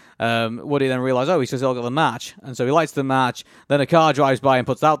so Woody then realizes, he's just got the match, and so he lights the match. Then a car drives by and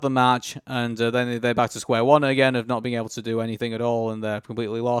puts out the match, and then they're back to square one again of not being able to do anything at all, and they're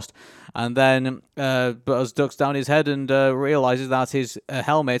completely lost. And then Buzz ducks down his head and realizes that his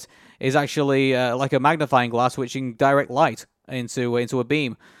helmet is actually like a magnifying glass, switching direct light into a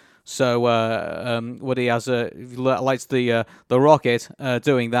beam. So Woody lights the rocket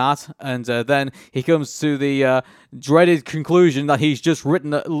doing that, and then he comes to the dreaded conclusion that he's just lit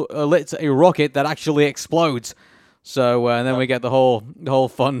a rocket that actually explodes. So and then we get the whole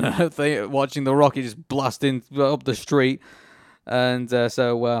fun thing, watching the rocket just blasting up the street, and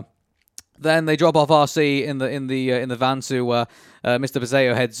so. Then they drop off RC in the van to Mr.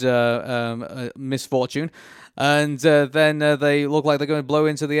 Potato Head's misfortune, and then they look like they're going to blow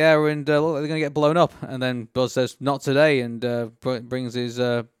into the air and look like they're going to get blown up. And then Buzz says, "Not today," and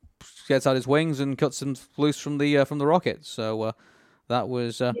gets out his wings and cuts them loose from the rocket. So that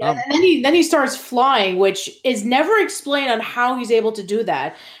was. And then he starts flying, which is never explained on how he's able to do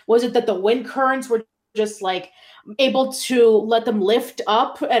that. Was it that the wind currents were just able to let them lift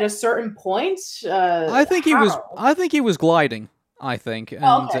up at a certain point? I think he was gliding. I think. And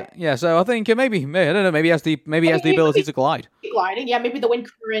Oh, okay. yeah, so I think maybe I don't know, maybe he has the ability to glide. Gliding. Yeah, maybe the wind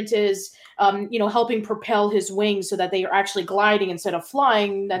current is, helping propel his wings so that they are actually gliding instead of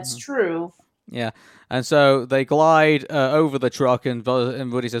flying. That's true. Yeah, and so they glide over the truck, and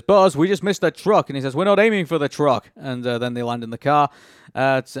Woody says, "Buzz, we just missed that truck," and he says, "We're not aiming for the truck," and then they land in the car,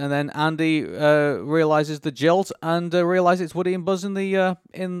 and then Andy realizes the jilt and realizes it's Woody and Buzz in the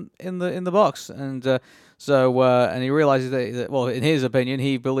in the box, and and he realizes that, well, in his opinion,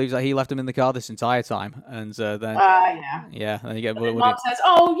 he believes that he left him in the car this entire time, and then then you get Woody. Mom says,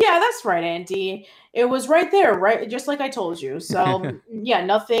 "Oh, yeah, that's right, Andy. It was right there, right? Just like I told you." So, yeah,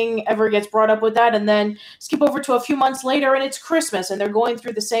 nothing ever gets brought up with that. And then skip over to a few months later, and it's Christmas, and they're going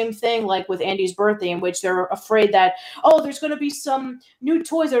through the same thing, like with Andy's birthday, in which they're afraid that, there's going to be some new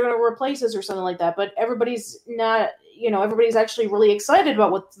toys that are going to replace us or something like that. But everybody's not. Everybody's actually really excited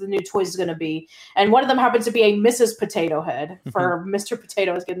about what the new toys is going to be. And one of them happens to be a Mrs. Potato Head. For Mr.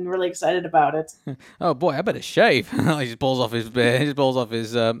 Potato is getting really excited about it. Oh boy, I better shave. He just pulls off his beard, he pulls off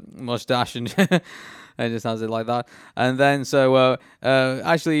his mustache and and just has it like that. And then Buzz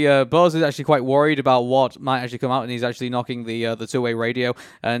is actually quite worried about what might actually come out, and he's actually knocking the two-way radio.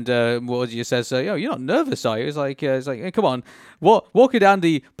 And Woody just says, "You're not nervous, are you?" It's like, hey, come on, what could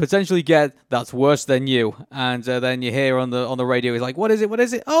Andy potentially get that's worse than you? And then you hear on the radio, he's like, "What is it? What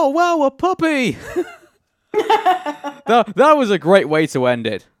is it? Oh wow, a puppy!" that was a great way to end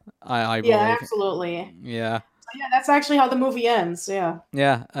it. I believe. Yeah, absolutely. Yeah. So, yeah, that's actually how the movie ends. Yeah.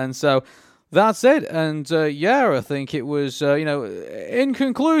 Yeah, and so that's it. And I think it was, in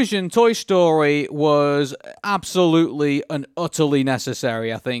conclusion, Toy Story was absolutely and utterly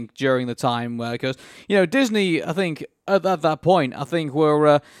necessary, I think, during the time because, Disney, I think, at that point, I think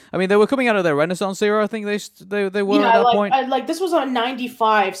they were coming out of their Renaissance era. I think they were at that point. This was on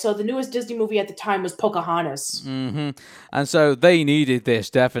 95, so the newest Disney movie at the time was Pocahontas. Mm-hmm. And so they needed this,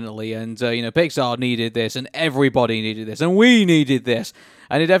 definitely. And, Pixar needed this, and everybody needed this, and we needed this.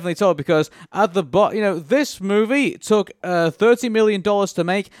 And it definitely told, because at the this movie took $30 million to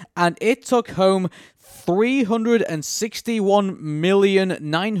make, and it took home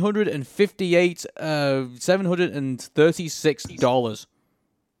 $361,958,736.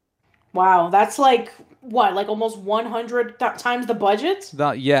 Wow, that's like what, like almost 100 times the budget?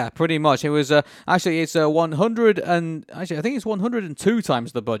 Pretty much. It was actually it's 100 and actually I think it's 102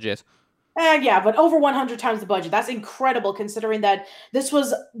 times the budget. But over 100 times the budget. That's incredible, considering that this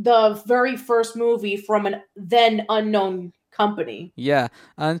was the very first movie from an then unknown company. Yeah,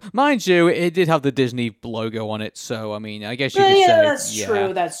 and mind you, it did have the Disney logo on it, so I mean, I guess you could say that's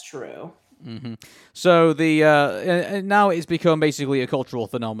true. That's true. Mm-hmm. So now it's become basically a cultural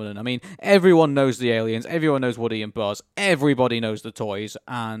phenomenon. I mean, everyone knows the aliens, everyone knows Woody and Buzz, everybody knows the toys,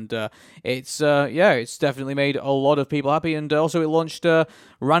 and it's definitely made a lot of people happy. And also, it launched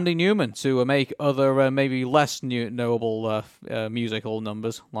Randy Newman to make other maybe less knowable musical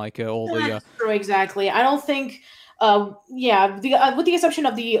numbers, like all the. That's true, exactly. I don't think. With the exception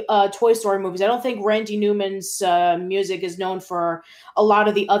of the Toy Story movies, I don't think Randy Newman's music is known for a lot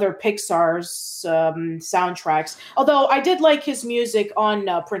of the other Pixar's soundtracks. Although I did like his music on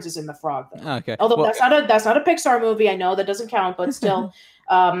Princess and the Frog. Though. Okay. Although that's not a Pixar movie, I know that doesn't count, but still,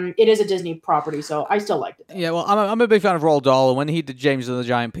 it is a Disney property, so I still liked it. Yeah, well, I'm a big fan of Roald Dahl, and when he did James and the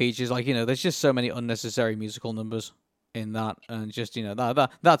Giant Peach, it's like, there's just so many unnecessary musical numbers in that, and just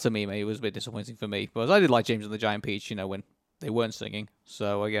that to me, it was a bit disappointing for me, because I did like James and the Giant Peach, when they weren't singing,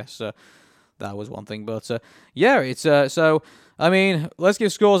 so I guess that was one thing. But it's so I mean, let's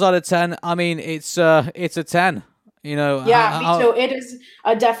give scores out of 10. I mean, it's a 10. Me too. It is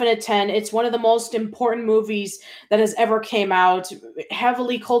a definite 10. It's one of the most important movies that has ever came out.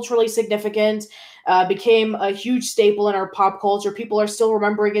 Heavily culturally significant. Became a huge staple in our pop culture. People are still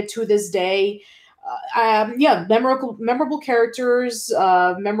remembering it to this day. Memorable characters,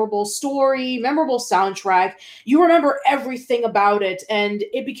 memorable story, memorable soundtrack. You remember everything about it, and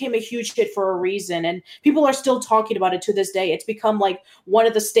it became a huge hit for a reason, and people are still talking about it to this day. It's become like one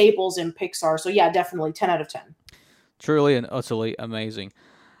of the staples in Pixar. So yeah, definitely 10 out of 10. Truly and utterly amazing.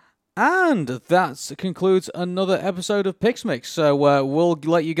 And that concludes another episode of PixMix. So we'll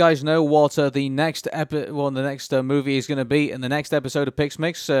let you guys know what the next movie is going to be in the next episode of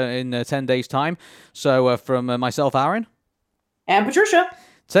PixMix in 10 days' time. So from myself, Aaron. And Patricia.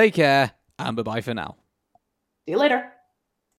 Take care, and bye-bye for now. See you later.